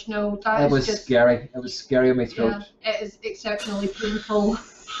 George, no. That It is was just scary. It was scary on my throat. yeah, it is exceptionally painful.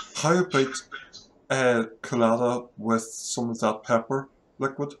 How about colada with some of that pepper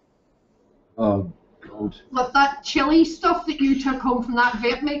liquid? Oh God. With that chili stuff that you took home from that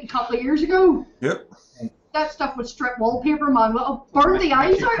vape mate a couple of years ago. Yep. That stuff would strip wallpaper, man. It'll burn the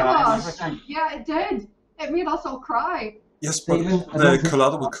eyes out of us. Everything. Yeah, it did. It made us all cry. Yes, but Stephen, I the don't think-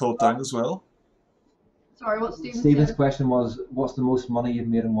 colada would cool it down as well. Sorry, what Stephen Stephen's said. question was, what's the most money you've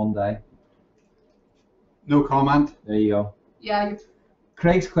made in one day? No comment. There you go. Yeah,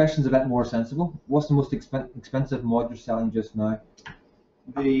 Craig's question's a bit more sensible. What's the most expensive mod you're selling just now?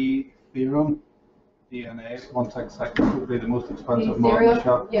 The Theorem DNA 166 would be the most expensive the mod in the cereal.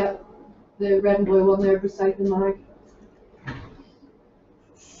 shop. Yeah, the red and blue one there beside the mag.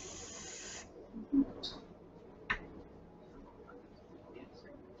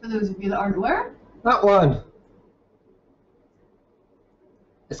 For those of you that aren't aware. That one.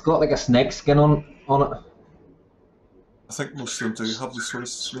 It's got like a snake skin on it. I think most of them do have the sort of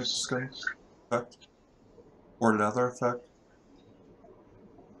snake skin effect. Or leather effect.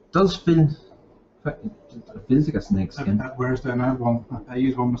 Does feel. It feels like a snake skin. It wears down that one. I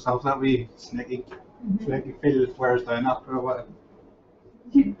use one myself. That wee snaky feel wears down after a while.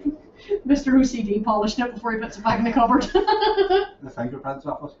 Mr. OCD polished it before he puts it back in the cupboard. The fingerprints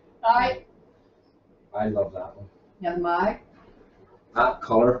off it. Aye. I love that one. Yeah, the mag. That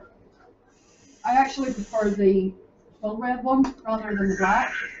colour. I actually prefer the full red one rather than the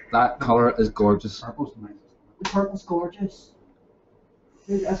black. That colour is gorgeous. Purple's nice. The purple's gorgeous.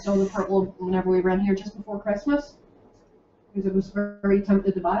 I saw the purple whenever we were in here just before Christmas. Because I was very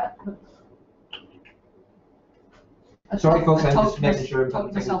tempted to buy it. But Sorry, folks, I'm talked just making sure I'm talked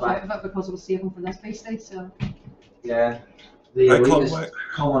putting myself things out of it because I was saving for this base day, so. Yeah. The I can't elitist wait.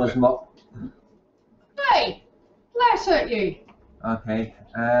 common is not. Hey! Bless at you! Okay.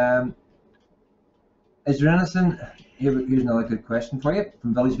 Is there anything? Here's another good question for you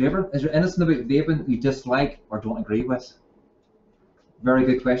from Village Vapor. Is there anything about vaping you dislike or don't agree with? Very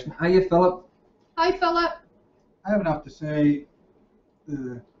good question. Hiya, Philip. Hi, Philip. I would have to say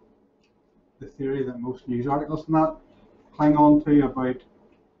the theory that most news articles and that cling on to about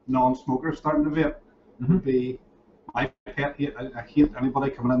non-smokers starting to vape would be my pet hate. I hate anybody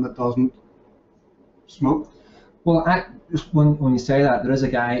coming in that doesn't smoke. Well, when you say that, there is a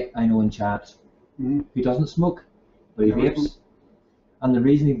guy I know in chat who doesn't smoke, but he vapes. And the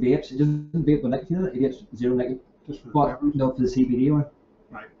reason he vapes, he doesn't vape with nicotine in it, he vapes zero nicotine. Just for the But peppers. no, for the CBD oil.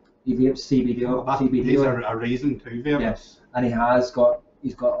 Right. He vapes CBD Well, oil. that, CBD these oil. are a reason to vape. Yes, and he's got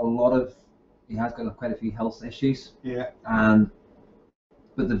a lot of, he has got quite a few health issues. Yeah.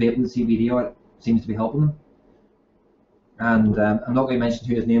 But the vaping CBD oil seems to be helping him. And I'm not going to mention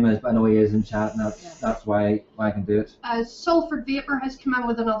who his name is, but I know he is in chat, and that's why I can do it. Salford Vapor has come in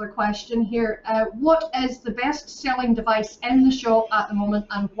with another question here. What is the best-selling device in the shop at the moment,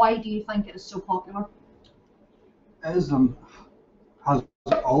 and why do you think it is so popular? Has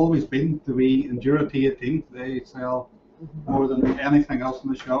always been the wee Enduro T18. They sell more than anything else in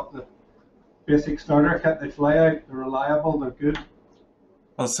the shop. The basic starter kit, they fly out, they're reliable, they're good.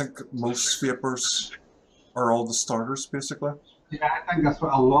 I think most vapors are all the starters, basically. Yeah, I think that's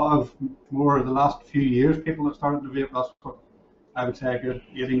what a lot of more of the last few years people have started to vape. That's what I would say a good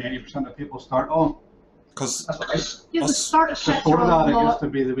 80-90% of people start on. Because Yeah, the starter kits Before are a that, it used lot. to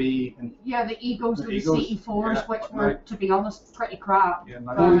be the wee. Yeah, the Egos, The the Egos, CE4s, yeah, which were, right. to be honest, pretty crap. Yeah,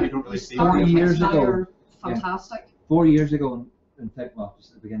 now But you don't really the see starter them. kits 4 years now ago. are fantastic. 4 years ago, in fact, well,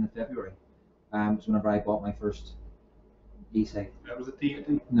 just at the beginning of February, was whenever I bought my first e-cig. That was a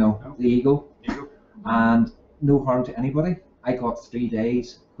T18. No, the Eagle. Ego. And no harm to anybody. I got 3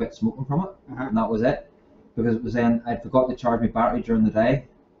 days, quit smoking from it, Uh-huh. and that was it. Because it was then, I'd forgot to charge my battery during the day,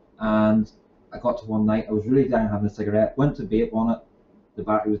 and I got to one night, I was really down having a cigarette, went to vape on it, the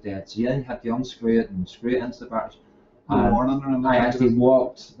battery was dead. So then you had to unscrew it and screw it into the battery. And I actually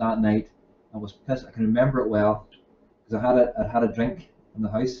walked that night, I was pissed, I can remember it well, because I'd had a drink in the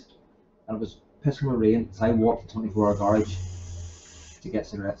house, and it was pissing with rain, so I walked to 24-hour garage to get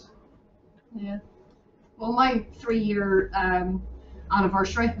cigarettes. Yeah. Well, my 3-year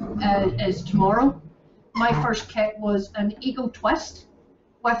anniversary is tomorrow. My first kit was an Ego Twist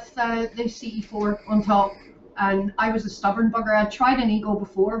with the CE4 on top, and I was a stubborn bugger. I'd tried an Ego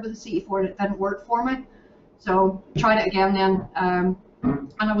before with the CE4 and it didn't work for me, so tried it again then, and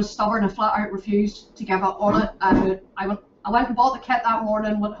I was stubborn and flat out refused to give up on it. I went and bought the kit that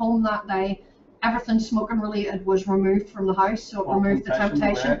morning, went home that day. Everything smoking related was removed from the house, so it removed the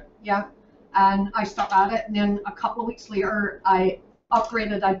temptation. Yeah. And I stuck at it, and then a couple of weeks later I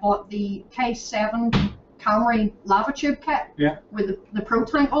upgraded. I bought the K7 Camry lava tube kit, Yeah. with the Pro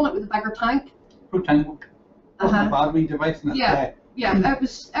tank on it, with the bigger tank. Pro tank. Wasn't a bad wee device in its Yeah. day. Yeah,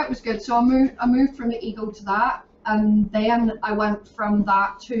 it was good. So I moved from the Ego to that, and then I went from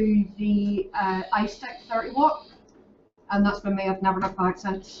that to the iStick 30 watt, and that's been me. I've never looked back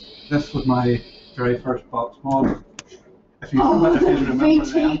since. This was my very first box mod. If you Oh, if you the remember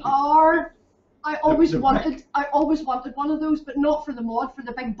them. VTR! I always the wanted one of those, but not for the mod, for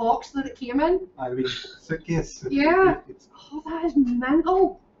the big box that it came in. I mean, suitcase. Yeah. It's Oh, that is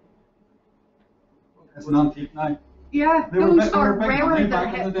mental. an antique now. Yeah, They were those big- they are were big rarer money than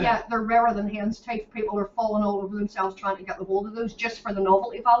back in the day. yeah, they're rarer than hen's teeth. People are falling all over themselves trying to get the hold of those just for the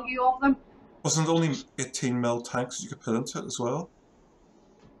novelty value of them. wasn't it only 18mm tanks you could put into it as well?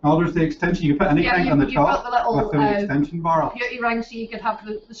 Oh, there's the extension. You put anything Yeah, on the you've top got the little, with the extension barrel. Beauty ring, so you could have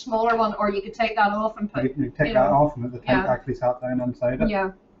the smaller one, or you could take that off and put. You take you that know, off, and the tank yeah. actually sat down inside it. Yeah,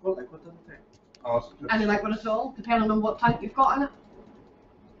 Well, like what did it take? Oh, it's just- any liquid at all, depending on what tank you've got in it.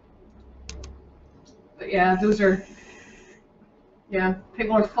 But yeah, those are. Yeah,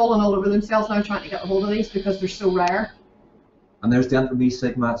 people are falling all over themselves now trying to get a hold of these because they're so rare. And there's the Antrim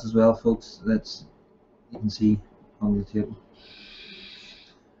e-cig mats as well, folks, that's you can see on the table.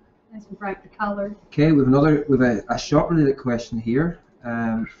 Nice and bright the colour. Okay, we've a shop related question here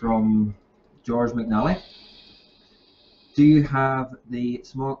from George McNally. Do you have the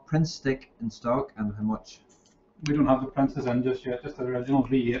small Prince stick in stock, and how much? We don't have the Princess in just yet, just the original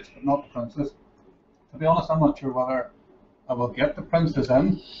V8, but not the Princess. To be honest, I'm not sure whether I will get the Princess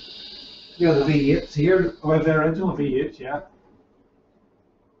in. Yeah, the V8s here. With the original V8, yeah.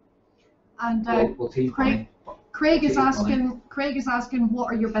 And We'll tease Craig, Bonnie. Craig is Okay, asking. Craig is asking, what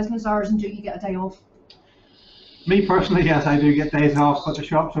are your business hours and do you get a day off? Me personally, yes, I do get days off, but the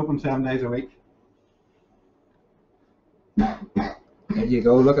shop's open 7 days a week. There you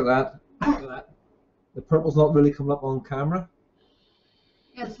go. Look at that. Look at that. The purple's not really coming up on camera.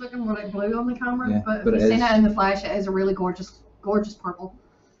 Yeah, it's looking more like blue on the camera, Yeah, but but if it you've seen is. it in the flash, it is a really gorgeous, gorgeous purple.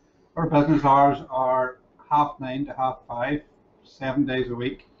 Our business hours are 9:30 to 5:30, 7 days a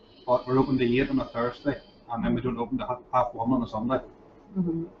week, but we're open to 8 on a Thursday, and then we don't open to 1:30 on a Sunday.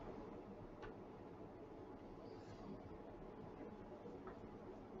 Mm-hmm.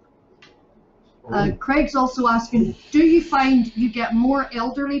 Craig's also asking, do you find you get more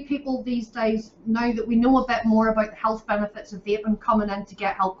elderly people these days now that we know a bit more about the health benefits of vaping coming in to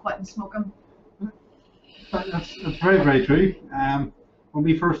get help quitting smoking? That's very, very true. when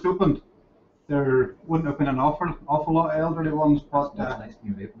we first opened, there wouldn't have been an awful lot of elderly ones, but Nice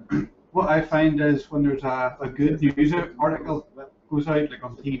new vape. what I find is when there's a good news article that goes out, like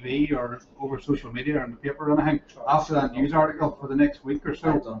on TV or over social media or in the paper or anything, after that news article for the next week or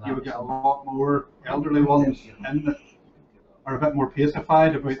so, you would get a lot more elderly ones in that are a bit more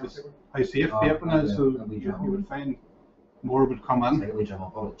pacified about this, how safe vaping is, so you would find more would come in.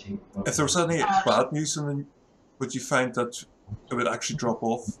 If there was any bad news, would you find that it would actually drop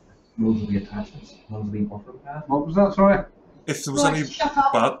off? Loads of the attachments, loads of the buffer pad. What was that, sorry? If there was any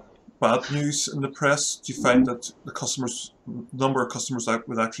bad news in the press, do you find that the number of customers that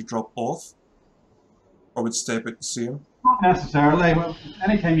would actually drop off, or would stay about the same? Not necessarily. Well,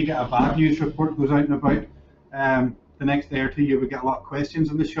 anytime you get a bad news report goes out and about, the next day or two you would get a lot of questions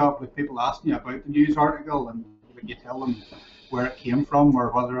in the shop, with people asking you about the news article, and would you tell them where it came from,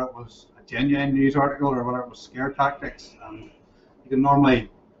 or whether it was a genuine news article, or whether it was scare tactics. And you can normally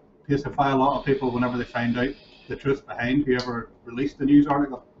pacify a lot of people whenever they find out the truth behind whoever released the news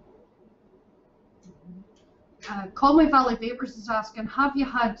article. Conway Valley Vapers is asking, have you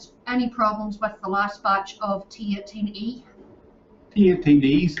had any problems with the last batch of T18E?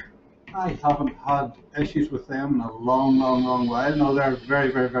 T18Es, I haven't had issues with them in a long while. No, they're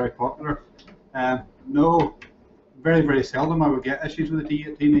very popular. No, very seldom I would get issues with the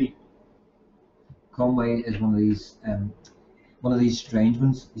T18E. Conway is one of these strange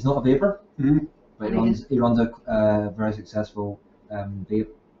ones. He's not a vapor, but he runs a very successful vape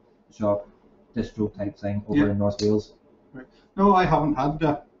shop, distro type thing over in North Wales. Right. No, I haven't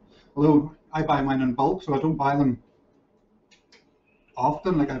had although I buy mine in bulk, so I don't buy them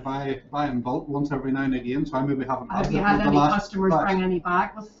often. Like I buy in bulk once every now and again, so I maybe haven't had. Have you had any customers bring any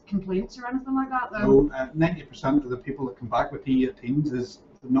back with complaints or anything like that though? No, 90% of the people that come back with T18s is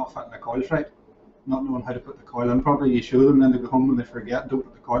not fitting the coils right, not knowing how to put the coil in properly. You show them, then they go home and they forget, don't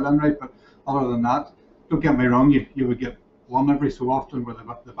put the coil in right. But other than that, don't get me wrong, you would get one every so often where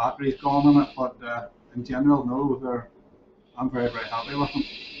the battery's gone on it, but in general, no, I'm very happy with them.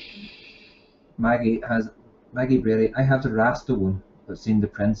 Maggie Brady, I have the Rasta one, but seen the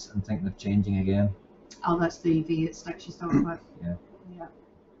prints and thinking of changing again. Oh, that's the V8 stick she's talking about.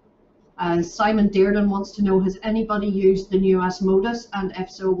 Yeah. Simon Dearden wants to know, has anybody used the new Osmosis, and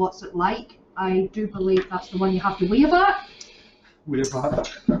if so, what's it like? I do believe that's the one you have to wave at. Wave at.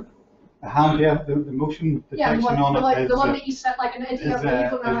 The hand, the motion detection on it is the one that you set like an idiot. Is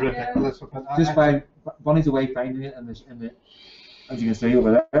ridiculous. Just by Bonnie's away finding it, and as you can see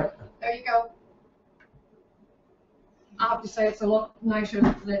over there. There you go. I have to say it's a lot nicer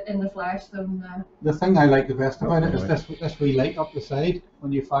in the flash than. The thing I like the best about it is this wee light up the side.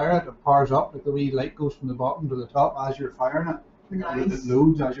 When you fire it, it powers up. Like the wee light goes from the bottom to the top as you're firing it. Nice. It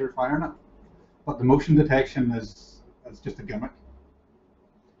loads as you're firing it. But the motion detection is just a gimmick.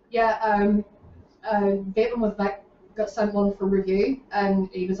 Yeah, Vaping with Vic got sent one for review, and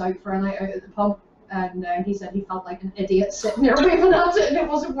he was out for a night out at the pub, and he said he felt like an idiot sitting there waving at it and it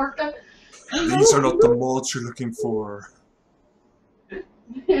wasn't working. These are not the mods you're looking for.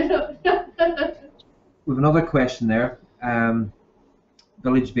 We have another question there.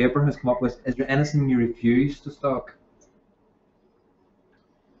 Village Vapor has come up with, is there anything you refuse to stock?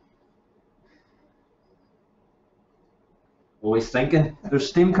 Always thinking. There's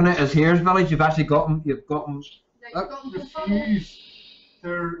steam connectors here, Village. You've actually got them. You've got them.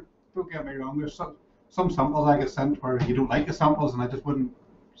 Don't get me wrong. There's some samples I get sent where you don't like the samples, and I just wouldn't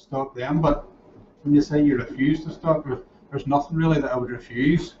stock them. But when you say you refuse to stock, there's nothing really that I would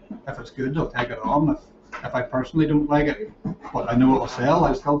refuse. If it's good, I'll take it on. If I personally don't like it, but I know it'll sell,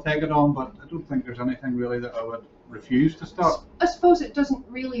 I'll still take it on. But I don't think there's anything really that I would refuse to stock. I suppose it doesn't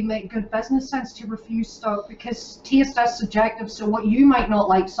really make good business sense to refuse stock, because taste is subjective, so what you might not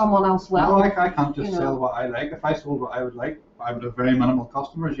like, someone else will. No, I can't just sell what I like. If I sold what I would like, I would have very minimal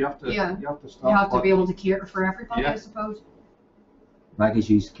customers. You have to stock. You have to be able to cater for everybody, I suppose. Maggie's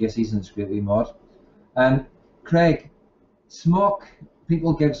used cases and it's a great wee mod. Craig, Smok,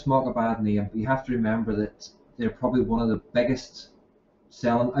 people give Smok a bad name, but you have to remember that they're probably one of the biggest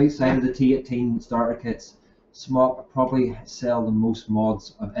selling outside of the T18 starter kits. Smok probably sell the most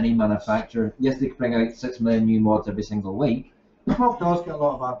mods of any manufacturer. Yes, they bring out 6 million new mods every single week. Smok does get a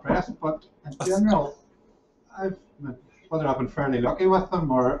lot of bad press, but in general, whether I've been fairly lucky with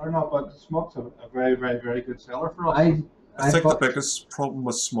them or not, but Smok's a very good seller for us. I think the biggest problem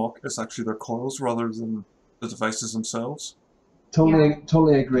with Smok is actually their coils rather than the devices themselves. Totally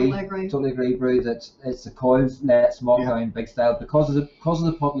agree. Totally agree, Brew, that it's the coils let Smok down big style because of the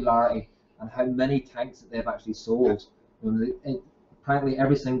popularity and how many tanks that they've actually sold. Apparently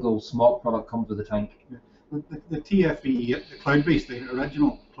every single Smok product comes with a tank. the TFE, the Cloud Beast, the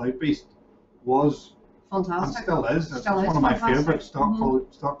original Cloud Beast, was and Fantastic. still is. It's Still one is of my fantastic. favourite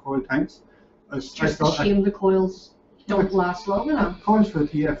stock coil tanks. It's just a shame the coils don't last long enough. Coils for the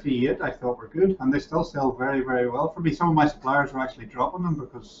TFE8 I thought were good, and they still sell very, very well for me. Some of my suppliers are actually dropping them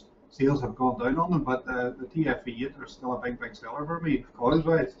because sales have gone down on them, but the TFE8 are still a big, big seller for me, coils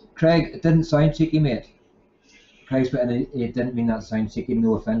wise. Craig, it didn't sound cheeky, mate. Craig's put in it didn't mean that sound cheeky,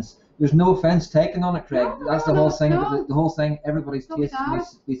 no offence. There's no offence taken on it, Craig. No, That's no, the whole no, thing. no. The whole thing, everybody's No, taste Dad.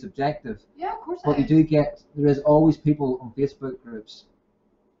 must be subjective. Yeah, of course But you it do is. get, there is always people on Facebook groups.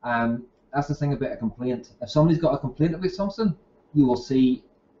 That's the thing about a complaint. If somebody's got a complaint about something, you will see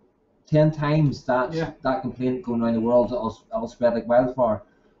 10 times that complaint going around the world. That'll spread like wildfire.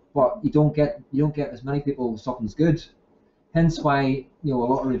 But you don't get as many people with something's good. Hence why a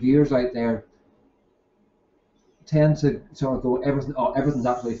lot of reviewers out there tend to sort of go everything's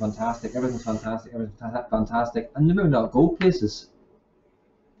absolutely fantastic, everything's fantastic, and they may not go places.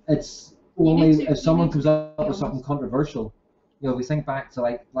 It's only if someone comes up with something controversial. If we think back to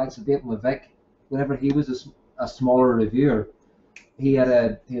likes of Vaping with Vic, whenever he was a smaller reviewer, he had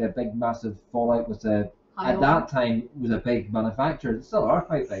a big massive fallout with that time was a big manufacturer. They still are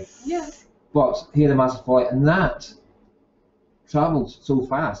quite big. Yeah. But he had a massive fallout, and that travelled so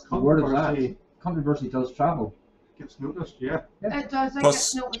fast. The word of that controversy does travel. Gets noticed, yeah. It does. It Plus-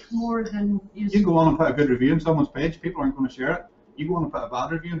 gets noticed more than You go on and put a good review on someone's page, people aren't going to share it. You go on and put a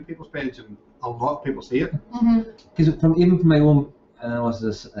bad review on people's page, and a lot of people see it. Because even from my own, I know this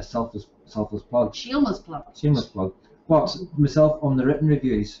is a selfless plug. Shameless plug. Shameless plug. But myself on the written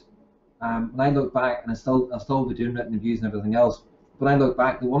reviews, when I look back, and I'll still be doing written reviews and everything else, but I look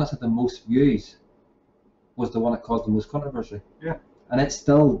back, the one that's had the most views was the one that caused the most controversy. Yeah. And it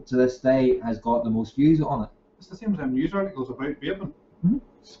still, to this day, has got the most views on it. It's the same as them news articles about vaping. Mhm.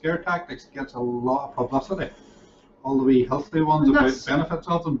 Scare tactics gets a lot of publicity. All the wee healthy ones And about that's- benefits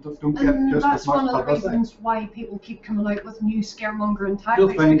of them don't get And just that's as much one of the publicity. reasons why people keep coming out with new scaremongering You'll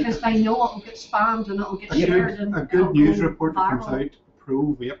tactics, find- because they know it'll get spammed and it'll get A shared. good, And a it'll good news go report that comes viral. out pro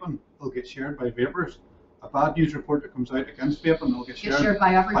vaping will get shared by vapers. A bad news report that comes out against vaping will get Gets shared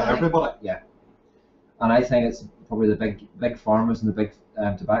by by everybody. everybody. And I think it's probably the big farmers and the big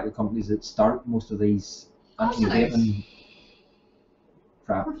tobacco companies that start most of these Of course it is. anti-vaping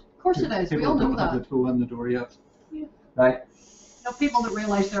crap. Of course it is. We People all know don't have that. the toe in the door yet. Right. People that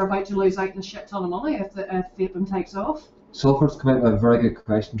realise they're about to lose out on a shit ton of money if vaping takes off. Sulphur's come out with a very good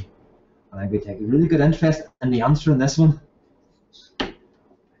question, and I'm going to take a really good interest in the answer in this one.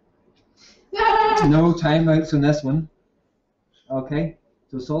 No timeouts on this one. Okay,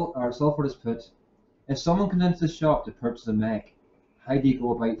 so Sulphur is put, if someone comes into the shop to purchase a mech, how do you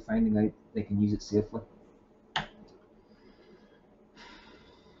go about finding out they can use it safely?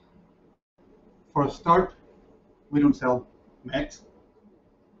 For a start, we don't sell mechs,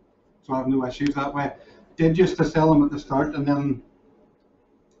 so I have no issues that way. Did used to sell them at the start, and then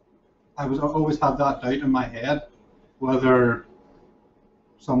I always had that doubt in my head whether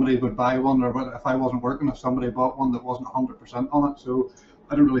somebody would buy one, or whether, if I wasn't working, if somebody bought one that wasn't 100% on it. So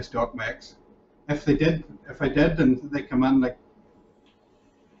I don't really stock mechs. If I did, and they come in, like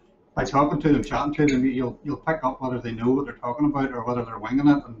by talking to them, chatting to them, you'll pick up whether they know what they're talking about or whether they're winging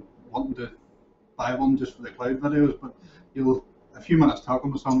it and wanting to buy one just for the cloud videos. But a few minutes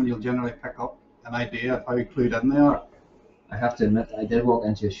talking with someone, you'll generally pick up an idea of how clued in they are. I have to admit, I did walk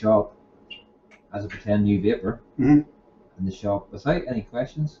into a shop as a pretend new vapor, Mhm. and the shop, without any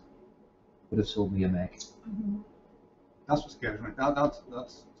questions, would have sold me a mech. That's what scares me. That's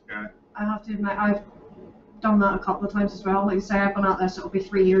scary. I have to admit, I've done that a couple of times as well. Like I say, I've been at this, it'll be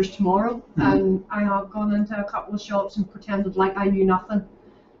 3 years tomorrow, and I have gone into a couple of shops and pretended like I knew nothing.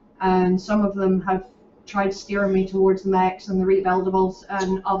 And some of them have tried steering me towards the mechs and the rebuildables,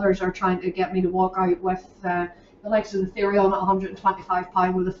 and others are trying to get me to walk out with the likes of the Therion at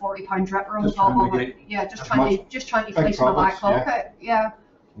 £125 with a £40 dripper on Just top trying of to it. get Yeah, as just trying to big fleece my back profits, pocket. Yeah.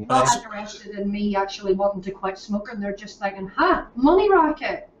 Not interested in me actually wanting to quit smoking. They're just thinking, ha, money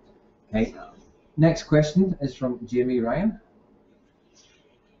racket. Okay. Next question is from Jamie Ryan.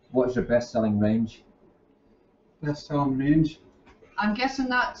 What is your best-selling range? Best selling range. I'm guessing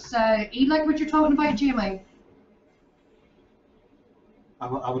that's e-like what you're talking about, Jamie.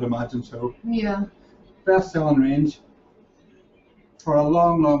 I would imagine so. Yeah. Best selling range for a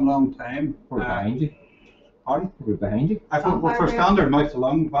long time. We're behind you. Pardon? We're behind you. I thought, well, for Vampire vape. standard mouth to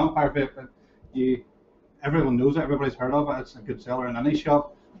lung vampire vape, everyone knows it. Everybody's heard of it. It's a good seller in any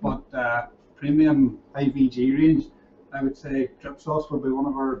shop. But premium high VG range, I would say Drip Sauce would be one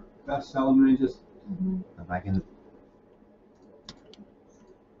of our best selling ranges. I'm back in.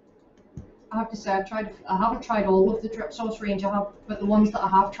 I have to say I haven't tried all of the drip sauce range, but the ones that I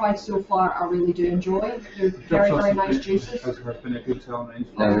have tried so far I really do enjoy. They're very nice juices. Has been a good selling range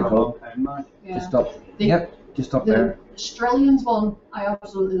There we for a go. long time now. Yeah. Just stop. The- Yep, just stop there. The Australians one I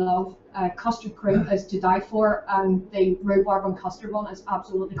absolutely love. Custard cream is to die for, and the rhubarb and custard one is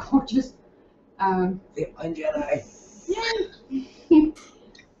absolutely gorgeous. Jedi. Yay!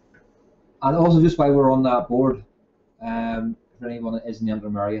 And also, just while we're on that board, for anyone that isn't the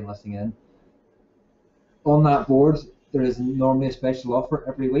American listening in, on that board there is normally a special offer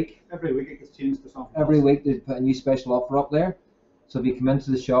every week. Every week it gets changed to something Every else. week they put a new special offer up there. So if you come into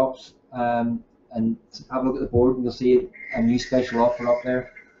the shops and have a look at the board, you'll see a new special offer up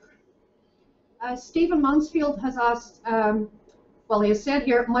there. Stephen Mansfield has asked, well, he has said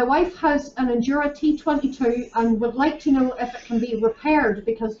here, my wife has an Endura T22 and would like to know if it can be repaired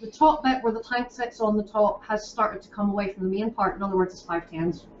because the top bit where the tank sits on the top has started to come away from the main part. In other words, it's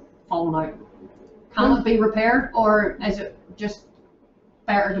 510's fallen out. Can it be repaired, or is it just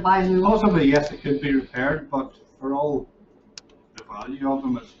better to buy a new one? Possibly, yes, it could be repaired, but for all the value of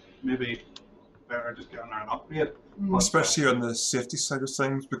them, it's maybe better just getting an upgrade. Especially on the safety side of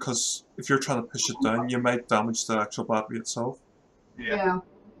things, because if you're trying to push it down, you might damage the actual battery itself. Yeah.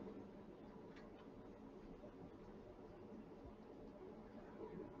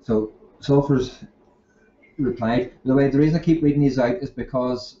 So Sulphur's replied. By the way, the reason I keep reading these out is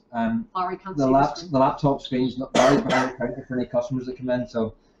because Larry can't the see laptop screen's not very counter for any customers that come in.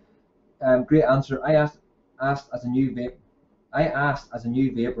 So great answer. I asked as a new vapor,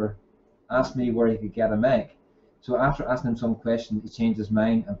 asked me where he could get a Meg. So after asking him some question, he changed his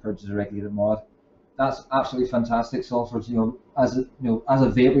mind and purchased a regulated mod. That's absolutely fantastic, Sulphur. As a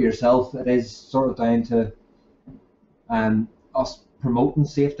vapor yourself, it is sort of down to us promoting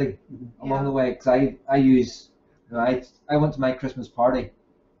safety along the way. Because I went to my Christmas party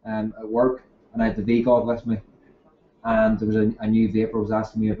at work, and I had the V-God with me, and there was a new vapor was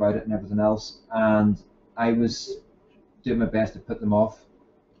asking me about it and everything else, and I was doing my best to put them off.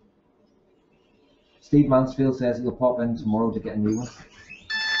 Steve Mansfield says he'll pop in tomorrow to get a new one.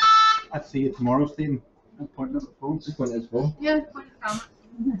 I'd see you tomorrow, Stephen. I'm pointing at the phone. Just point at his phone. Yeah, point the camera.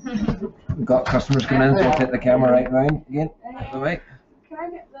 We've got customers coming in, so I'll take the camera right round again. Right. Can I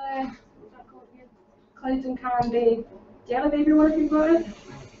get the, what's that called again? Clouds and Candy Jelly Baby one if you've got it?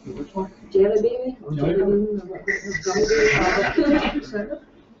 Which one? Jelly Baby? Or Jelly what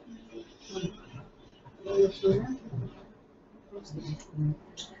else did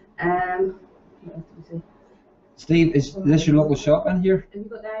we say? Steve, is this your local shop in here? Have you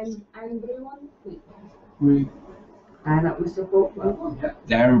got the Iron Brew one? We That was the quote one.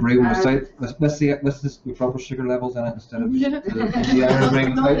 The Iron Brew on the side. Let's see the proper sugar levels in it instead of the Iron Brew.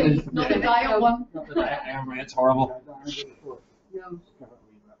 Not the diet one. Iron Brew, it's horrible. No.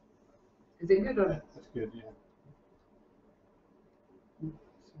 Is it good or? That's good, yeah.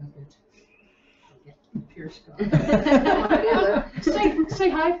 Smells good. Pure Scott. Say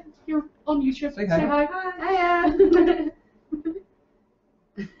hi. You're on YouTube. Say hi. Say hi. Hiya.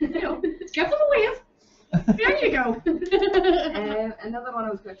 Give them a wave. There you go. Another one I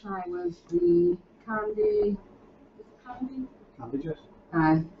was going to try was the candy. Candy? Candy juice.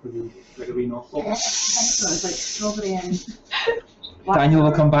 Aye. Like a wee knuckle. So it's like strawberry and. Daniel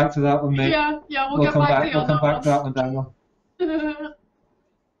will come back to that one, mate. Yeah, we'll We'll get come back back. to you We'll on come that back to that one, Daniel. one.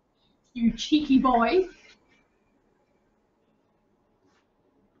 You cheeky boy.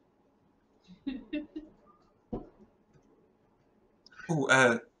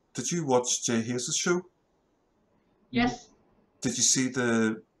 Oh, did you watch Jay Hayes' show? Yes. Did you see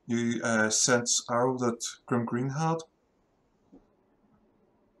the new Sense Arrow that Grim Green had?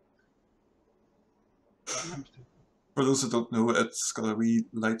 For those that don't know, it's got a wee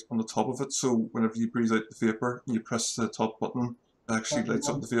light on the top of it, so whenever you breathe out the vapor and you press the top button, it actually lights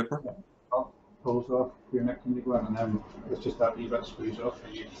up the vapor. Pulls off your neck when you go in, and then it's just that wee bit squeeze off.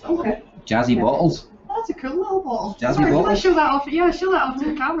 And you Okay. Jazzy bottles. That's a cool little bottle. Jazzy Sorry, bottle. let's show that off. Yeah, show that off to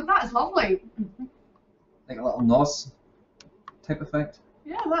the camera. That is lovely. Like a little nos type effect.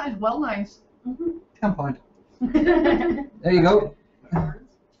 Yeah, that is well nice. £10. There you go. I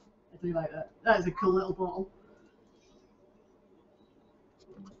do like that. That is a cool little bottle.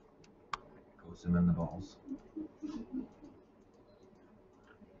 Goes them in the bottles.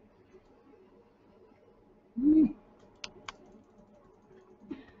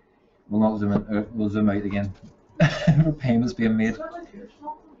 We'll not zoom in. We'll zoom out again. Payments being made.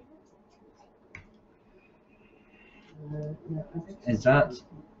 Is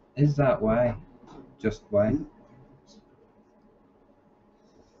that why? Just why?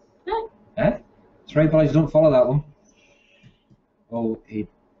 Eh? Sorry, boys, don't follow that one. Oh, he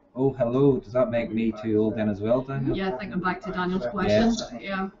Oh, hello. Does that make me too old then as well, Daniel? Yeah, thinking back to Daniel's question.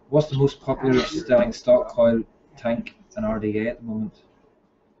 Yeah. What's the most popular selling stock coil tank in RDA at the moment?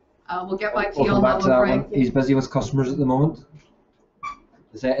 We'll get back to We'll you come on back that to that one, one. Frank. He's busy with customers at the moment.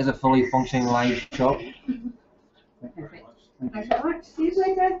 Is a fully functioning live shop? Thanks very much. See you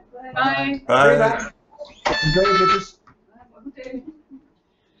later. Bye. Bye. Enjoy your business.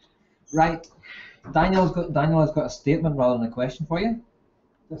 Right. Daniel has got a statement rather than a question for you.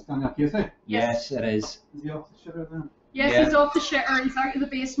 That's Daniel Casey. Yes, it is. Is he off the shitter then? Yes, Yeah. he's off the shitter. He's out of the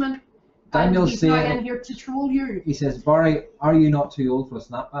basement. Daniel's and he's not saying- in here to troll you. He says, Barry, are you not too old for a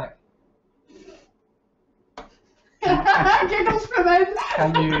snapback? Giggles from him.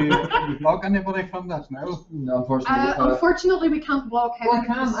 Can you block anybody from this now? No, unfortunately. Unfortunately, we can't block him.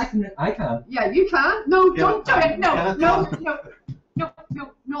 Well, I can. Yeah, you can. No, Get don't do it it. No, done. no, Get it no, no,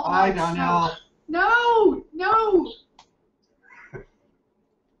 no, not Hi, allowed. Daniel. No, no.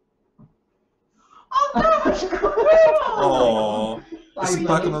 Oh, that was cruel. Oh, he's Five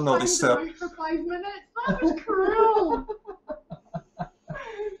back on minutes. a naughty step. For 5 minutes. That was cruel. That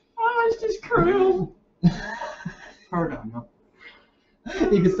was just cruel. Poor Daniel.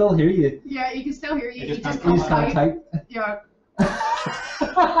 He can still hear you. Yeah, you can still hear you. You You just just can't He just can't can't type. type.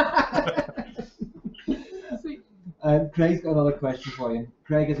 Yeah. Craig's got another question for you.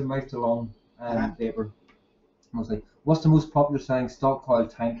 Craig is a mouth to lung vapor. Mostly. What's the most popular selling stock coil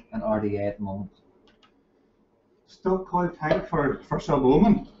tank in RDA at the moment? Stock coil tank for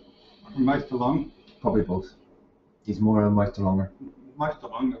sub-omen. From mouth to lung. Probably both. He's more a mouth to lunger. Mouth to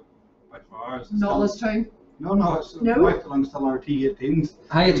lung by far. Is Not still- this time. No, it's No? mouth to lung still our T18s.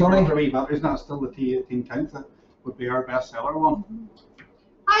 Hi, Tony. For wee batteries, not still the T18 tank that would be our best seller one.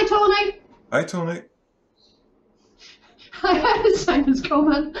 Hi, Tony. Hi, Tony. Simon's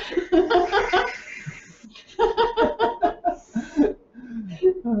comment.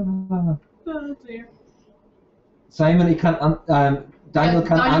 Oh dear. Simon, he can't. Daniel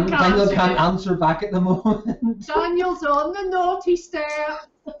can't. Daniel answer can't you. answer back at the moment. Daniel's on the naughty step.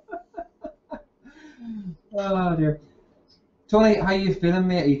 Oh dear. Tony, how you feeling,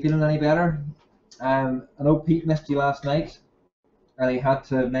 mate? Are you feeling any better? I know Pete missed you last night, and he had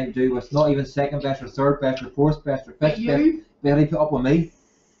to make do with not even second best or third best or fourth best or fifth best. You? But he put up with me.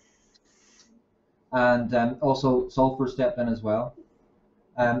 And also Sulphur stepped in as well.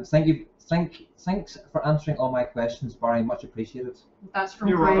 Thanks for answering all my questions, Barry. Much appreciated. That's from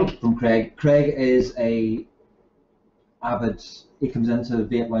You're Craig. welcome. From Craig. Craig is a avid. He comes into the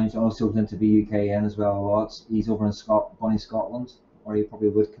Vape Lounge and also comes into VUKN as well a lot. He's over in Bonnie, Scotland, or he probably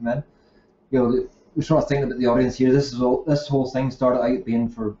would come in. You know, we're sort of thinking about the audience here. This whole thing started out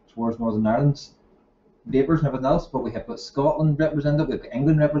being towards Northern Ireland's vapors and everything else, but we have got Scotland represented, we've got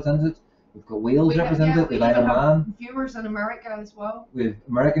England represented, we've got Wales represented, we we've Isle of even have Man, viewers in America as well. we've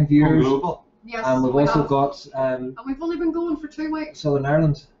American viewers, Global. Yes, and we've we also have. got And we've only been going for 2 weeks. Southern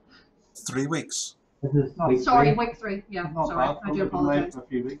Ireland. 3 weeks. This is Oh, week Sorry, three. week 3. Yeah, Not sorry. bad. I do We've been live apologise. for a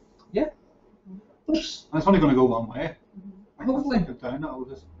few weeks. Yeah. And it's only going to go one way. Hopefully.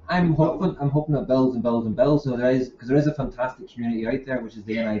 I'm I'm hoping it builds and builds and builds. So there is a fantastic community out there, which is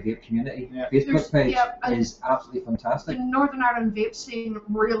the NI Vape community. Yeah. Facebook page and is absolutely fantastic. the Northern Ireland vape scene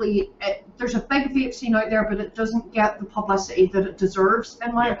really, there's a big vape scene out there, but it doesn't get the publicity that it deserves,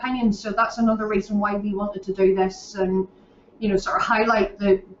 in my Yeah. opinion. So that's another reason why we wanted to do this and, you know, sort of highlight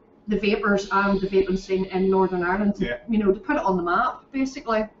the vapors and the vaping scene in Northern Ireland. Yeah. You know, to put it on the map,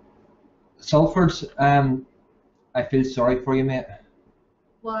 basically. Salford, I feel sorry for you, mate.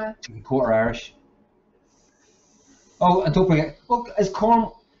 Why? You're quarter Irish. Oh, and don't forget, look, is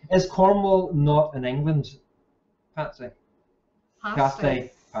Cornwall not in England? Patsy.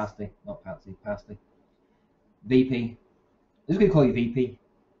 Pasty, not Patsy, Pasty. VP. I'm just going to call you VP.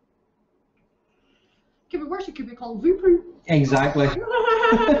 Could be worse, it could be called Vupu. Exactly.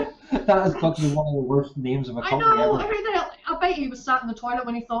 That has got to be one of the worst names of a I company know, ever. who the hell, I bet he was sat in the toilet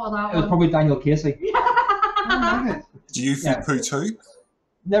when he thought of that It was one. probably Daniel Casey. Do you Yeah. poo too?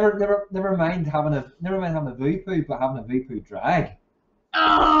 Never mind having a VP, but having a VP drag.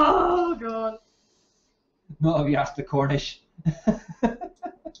 Oh, God. Not if you ask the Cornish.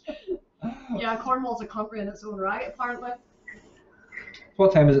 Yeah, Cornwall's a country in its own right, apparently.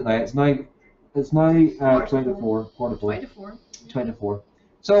 What time is it now? It's now 24, quarter to 24. 24.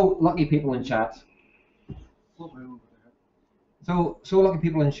 So lucky people in chat. So lucky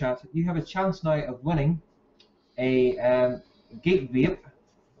people in chat. You have a chance now of winning a Geek Vape.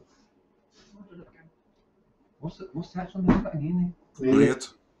 What's the actual name of it again? Blade.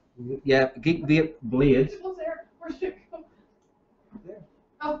 Yeah, Geek Vape Blade. What's there? Where's it?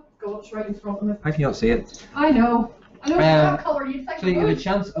 Oh, God, it's right in front of me. How can you not see it? I know. I know that colour you'd think So you it have a would.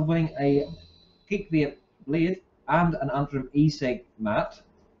 chance of winning a Geek Vape blade and an Antrim e-cig mat.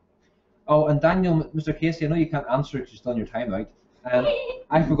 Oh, and Daniel, Mr. Casey, I know you can't answer because you're still on your timeout.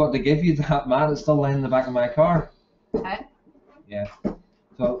 I forgot to give you that mat. It's still lying in the back of my car. Okay. Yeah.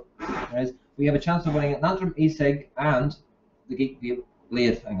 So there is. We have a chance of winning an Antrim e-cig and the Geek Vape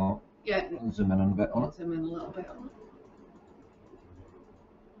blade. Hang on. Yeah. I'll zoom in a bit on it. Zoom in a little bit on it.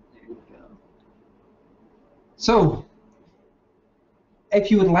 There we go. So, if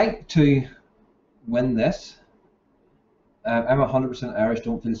you would like to win this, I'm 100% Irish,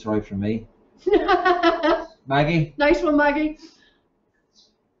 don't feel sorry for me. Maggie, Nice one, Maggie.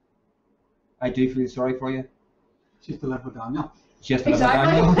 I do feel sorry for you. She's to live with Daniel. Just a little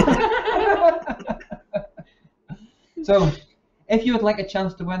Exactly. Daniel. So, if you would like a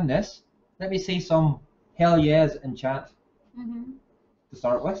chance to win this, let me see some hell yes in chat Mhm. to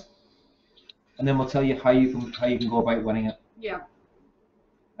start with, and then we'll tell you how you can go about winning it. Yeah.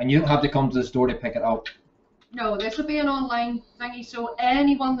 And you don't have to come to the store to pick it up. No, this will be an online thingy, so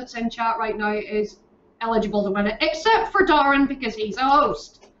anyone that's in chat right now is eligible to win it, except for Darren because he's a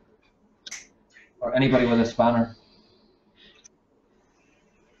host. Or anybody with a spanner.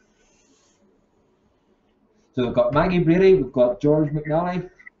 So we've got Maggie Brady, we've got George McNally,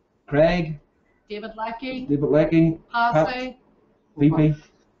 Craig, David Leckie, David Leckie, Patsy. VP,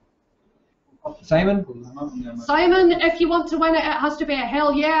 Simon. Simon, if you want to win it, it has to be a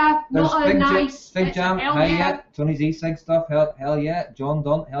hell yeah, There's not a nice. Big it's a Jam, hell hell yeah. yeah. Tony's e-cig stuff, hell yeah. John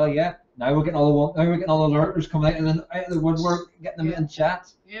Dunn, hell yeah. Now we're getting all the lurkers coming out of the woodwork, getting them in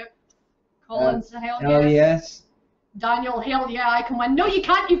chat. Yep. Collins, hell Hell yes. yes. Daniel, hell yeah, I can win. No, you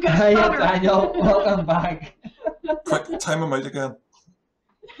can't. You've got a Hiya spanner. Daniel, welcome back. Quick, time him out again.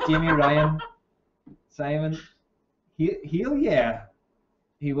 Jamie Ryan, Simon, he'll yeah,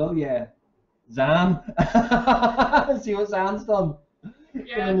 he will yeah. Zan, see what Zan's done.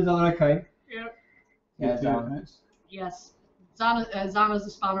 Yeah. In his other account. Yep. Yeah, Zan. Yes. Zan is the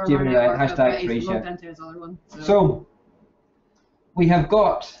spanner. Jamie of our Ryan, network, hashtag but he's free logged shit. into his other one. So we have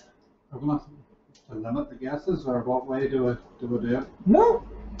got We're going to limit the guesses, or what way do we do it? no.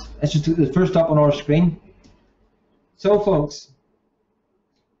 It's just the first up on our screen. So folks,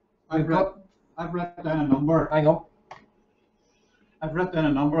 I've written down a number. hang on. I've written down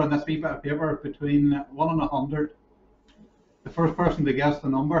a number on this wee bit of paper between 1 and 100. The first person to guess the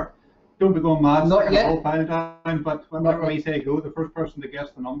number. Don't be going mad, Not sticking yet. a whole pile down, but whenever we say go, the first person to guess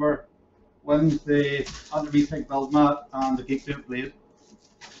the number wins the Advocacy build mat and the Geek Vape blade.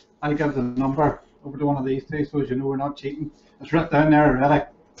 I'll give the number over to one of these two so as you know we're not cheating. It's written down there already.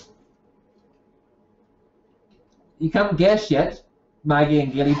 You can't guess yet, Maggie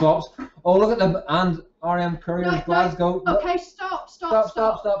and Gilly Bops. Oh, look at them, and RM Couriers, No, Glasgow. Look. Okay, stop.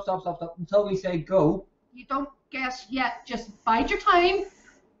 Stop. Until we say go. You don't guess yet. Just bide your time.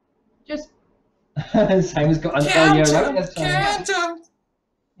 Just. Simon's got an oh, yeah, right. Yes, Simon. Down.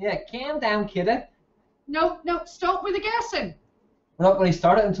 Yeah, calm down, kiddo. No, stop with the guessing. We're not going to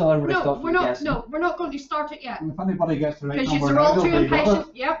start it until everybody No, stops we're with not. guessing. No, we're not going to start it yet. And if anybody gets the right Because number, you're all now, too they'll be impatient. rubber.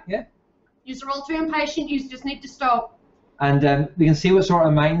 Yep. Yeah. You're all too impatient. You just need to stop. And we can see what sort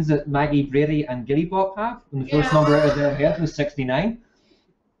of minds that Maggie Brady and Gilly Bob have. And the first Yeah. number out of their head was 69.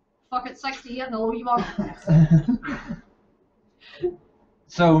 Fuck it, 68 and all you want.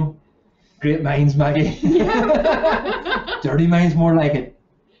 So, great minds, Maggie. Dirty minds, more like it.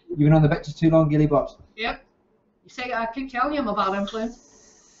 You've been on the bitches too long, Gilly Bobs. Yep. You say I keep telling you I'm a bad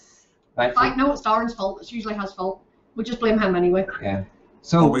influence. Right. In fact, no, it's Darren's fault. It's usually his fault. We just blame him anyway. Yeah.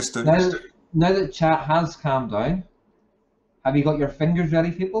 So Always do. now that chat has calmed down, have you got your fingers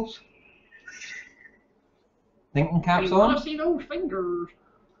ready, peoples? Thinking caps You want on? to see those fingers?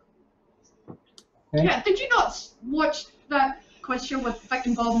 Okay. Yeah. Did you not watch that quiz show with Vic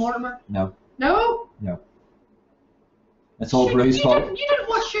and Bob Mortimer? No. No. It's all Shit, Bruce you fault. didn't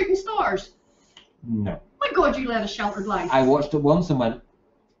watch Shooting Stars? No. My God, you led a sheltered life. I watched it once and went,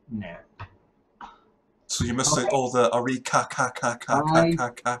 nah. So you missed out all the Ari ka ka ka ka ka Five. ka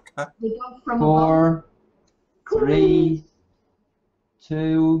ka ka. The dog from above. 4, 3,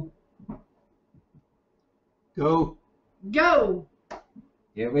 2. Go. Go.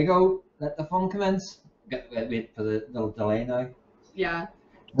 Here we go. Let the fun commence. Wait for the little delay now. Yeah.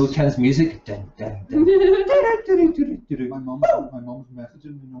 No tense music. Dun, dun, dun. My mom's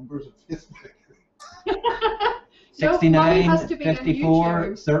messaging me numbers at Facebook. No, mine has 69, to be on 54,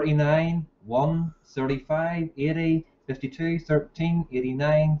 YouTube. 39, 1, 35, 80, 52, 13,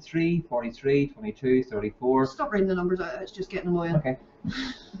 89, 3, 43, 22, 34. Stop reading the numbers out. It's just getting annoying. Okay.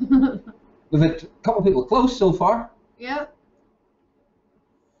 We've had a couple of people close so far. Yeah.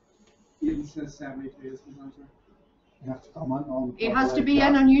 Ian says 72 is his answer. You have to comment on. It has to be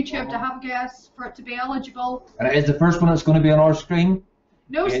in on YouTube to have a guess for it to be eligible. And it is the first one that's going to be on our screen.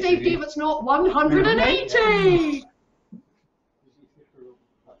 No, Yes, Steve it is. gave it's not 180.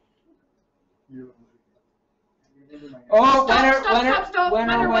 Oh, Stop.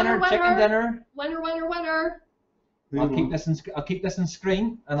 winner, chicken dinner. Winner. I'll keep this in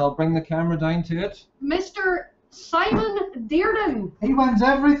screen, and I'll bring the camera down to it. Mr. Simon Dearden. He wins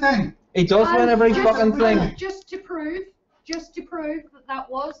everything. He does win every And fucking thing. Just to prove that that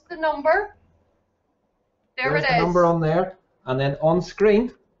was the number. There There's it the is. number on there, and then on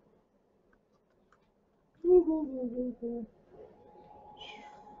screen.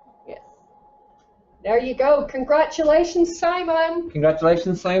 Yes. There you go. Congratulations, Simon.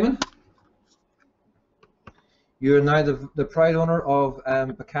 Congratulations, Simon. You are now the proud owner of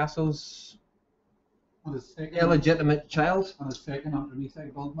Picasso's On his second, illegitimate child, on his second underneath a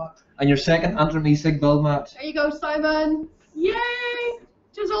gold mat. and your second underneath sig build mat. There you go, Simon. Yay!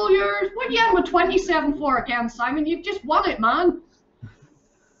 It's all yours. What are you in with 27 for again, Simon? You've just won it, man.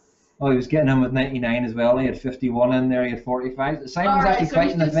 Oh, he was getting in with 99 as well. He had 51 in there. He had 45. Simon's All right, actually so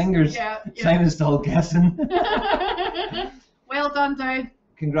fighting he's the fingers. Yeah. Simon's still guessing. Well done, dude.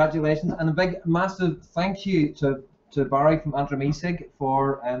 Congratulations, and a big, massive thank you to Barry from Antrim eSig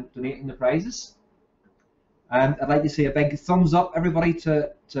for donating the prizes. And I'd like to say a big thumbs up, everybody,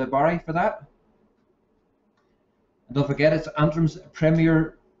 to Barry for that. And don't forget, it's Antrim's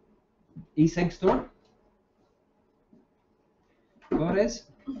premier eSig store. So it is.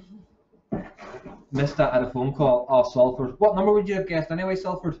 Missed that at a phone call. Oh, Salford. What number would you have guessed anyway,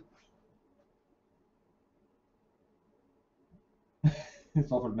 Salford?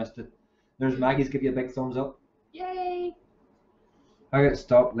 Salford missed it. There's Maggie's give you a big thumbs up. Yay! Okay,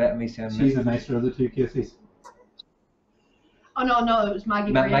 stop letting me send She's the this. nicer of the two cases. Oh no, it was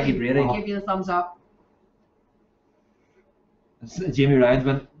Maggie Brady. Maggie Brady. Give you the thumbs up. Jamie Ryan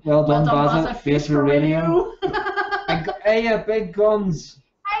went, well done, Baza. Face for radio. Hey, big guns.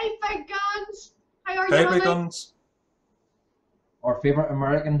 Hey, big guns. How are you, Hey, honey? big guns. Our favourite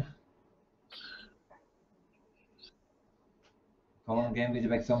American. Colin again, give you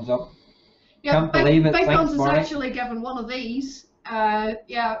a big thumbs up. Yeah, Can't big, believe it. Big Thanks, Guns is Barry. actually given one of these.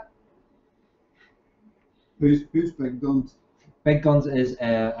 Yeah. Who's Big Guns? Big Guns is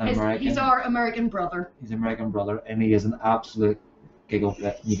an American. He's our American brother. He's an American brother, and he is an absolute giggle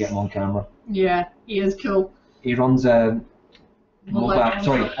fit. You get him on camera. Yeah, he is cool. He runs a Mobile phone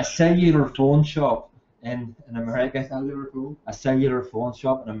shop. a cellular phone shop in America. Cellular phone. A cellular phone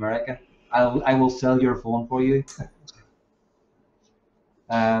shop in America. I will sell your phone for you.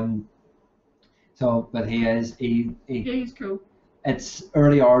 So, but he He's cool. it's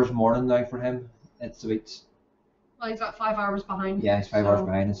early hours morning now for him. It's sweet. Well, he's got 5 hours behind. Yeah, he's 5 hours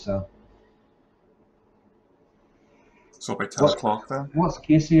behind us. So, So by 10 o'clock then. what's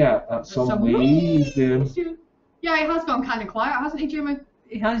Casey at some weeds doing? Yeah, he has gone kind of quiet, hasn't he, Jimmy?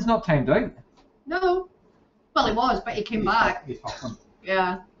 He's not timed out. No. Well, he was, but he came back. He's huffing.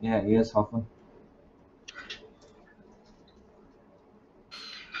 Yeah. Yeah, he is huffing.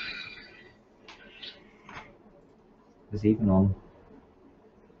 Is he even on?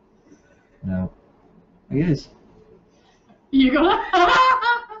 No. He is. You gonna?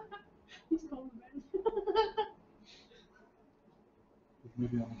 He's calling me.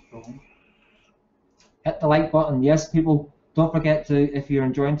 Maybe on his phone. Hit the like button. Yes, people, don't forget to, if you're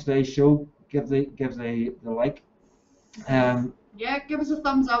enjoying today's show, give the like. Yeah, give us a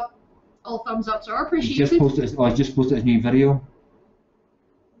thumbs up. All thumbs ups are He's just appreciated. posted just posted his new video.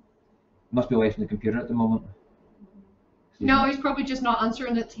 Must be away from the computer at the moment. No, he's probably just not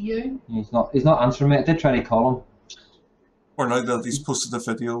answering it to you. He's not answering me. I did try to call him. Or now that he's posted the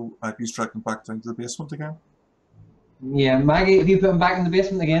video, he's dragging back down to the basement again. Yeah, Maggie, have you put him back in the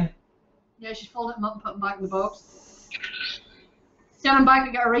basement again? Yeah, she's folding him up and putting him back in the box. Send him back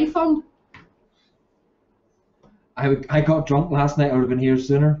to get a refund. I got drunk last night. I would have been here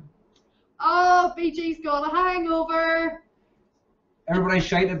sooner. Oh, BG's got a hangover. Everybody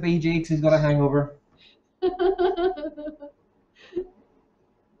shout at BG because he's got a hangover.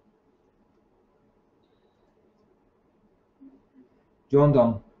 John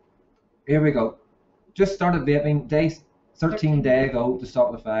Dunn. Here we go. Just started vaping. 13 day ago to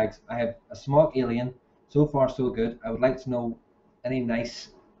stop the fags. I have a smoke alien. So far so good. I would like to know any nice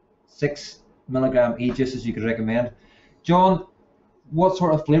 6 milligram e-juices you could recommend. John, what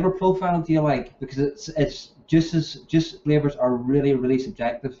sort of flavor profile do you like? Because it's juice flavors are really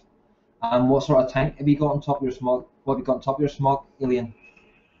subjective. And what sort of tank have you got on top of your smoke? What have you got on top of your smoke alien?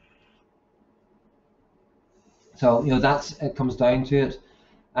 So, you know, it comes down to it.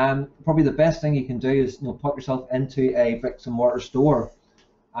 Probably the best thing you can do is put yourself into a bricks and mortar store,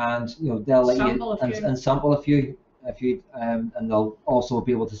 and they'll let Sample you a few. and sample a few, and they'll also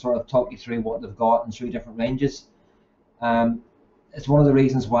be able to sort of talk you through what they've got and show you different ranges. It's one of the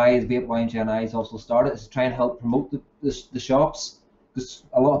reasons why the Vape Lounge NI has also started, is to try and help promote the shops, because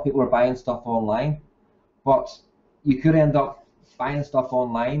a lot of people are buying stuff online, but you could end up buying stuff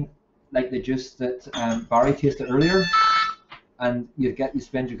online like the juice that Barry tasted earlier, and you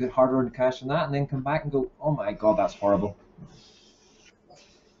spend your good hard-earned cash on that, and then come back and go, oh my god, that's horrible.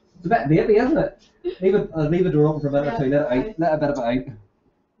 It's a bit vapey, isn't it? Leave the door open for a minute or two, let a bit of it out. Leave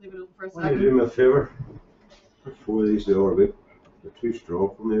it open for a Will you second. do me a favour? There's 4 of these the other week. They're too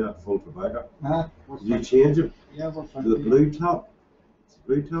strong for me, that full tobacco. What's Did you that? change it Yeah, what's to the that? blue top?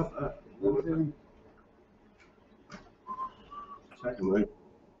 Blue top? Check them out.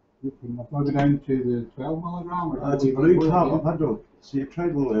 I'll plug it down to the 12 milligram. Or It's a blue top. I've had them. See, I've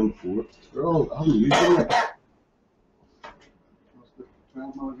tried one of them before. They're all, I haven't used them yet. What's the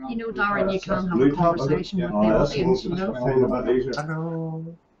 12 milligram? You know, Darren, you can have Blue a top, conversation with Oh, the that's audience, one. you know. That's kind of a bit easier.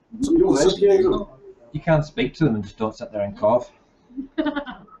 Hello. You don't like change them? You can't speak to them and just don't sit there and cough.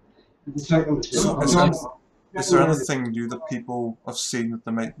 Check them. Is there anything new that people have seen that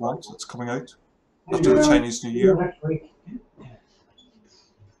they might want that's coming out after the Chinese New Year?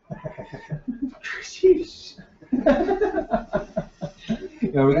 Jeez. We're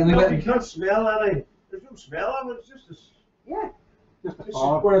gonna leave You it. can't smell any. There's no smell of it. It's just a. Just a This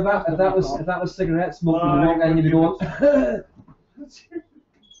fog. Or if that was cigarette smoke, you walk in and you'd be going.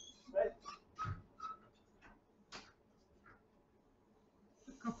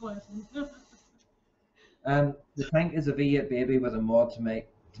 The tank is a V8 baby with a mod to make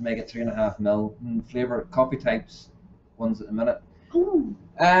it 3.5 mil flavour coffee types ones at the minute. Ooh,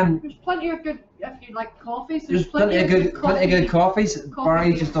 There's there's plenty of good, if you like coffees, plenty of good coffees.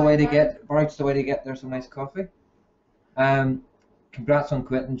 Barry's just a way to coffee. get there some nice coffee. Congrats on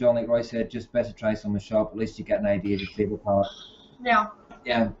quitting, John. Like Roy said, just better try some in the shop. At least you get an idea of your flavour palette. Yeah.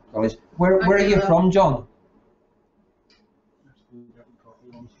 Yeah, always. Where are Okay, you well. from, John?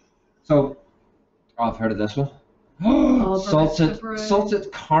 So, I've heard of this one. Oh, salted barista brew.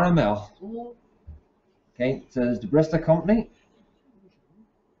 salted caramel. Oh, Okay, it says the Barista Company.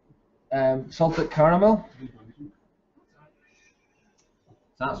 Salted caramel.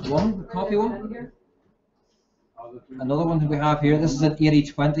 That's one, the coffee one. Another one that we have here. This is an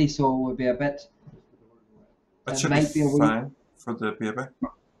 80/20, so it would be a bit. It It should might be a be wee- fine for the baby.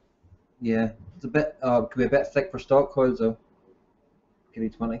 Yeah, it's a bit. Could be a bit thick for stock coils though.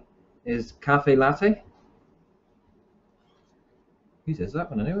 80/20 is cafe latte. Who says that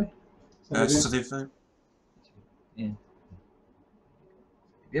one anyway? City Vape. Yeah.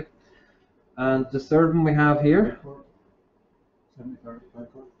 Yep. And the third one we have here.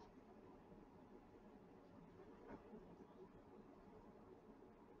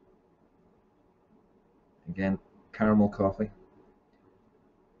 Again, caramel coffee.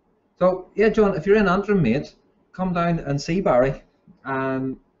 So yeah, John, if you're in Antrim, mate, come down and see Barry.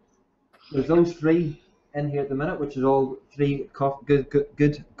 There's those three in here at the minute, which is all three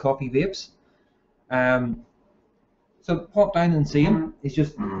good coffee vapes. So pop down and see him. He's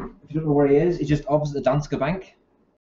just, if you don't know where he is, he's just opposite the Danske Bank.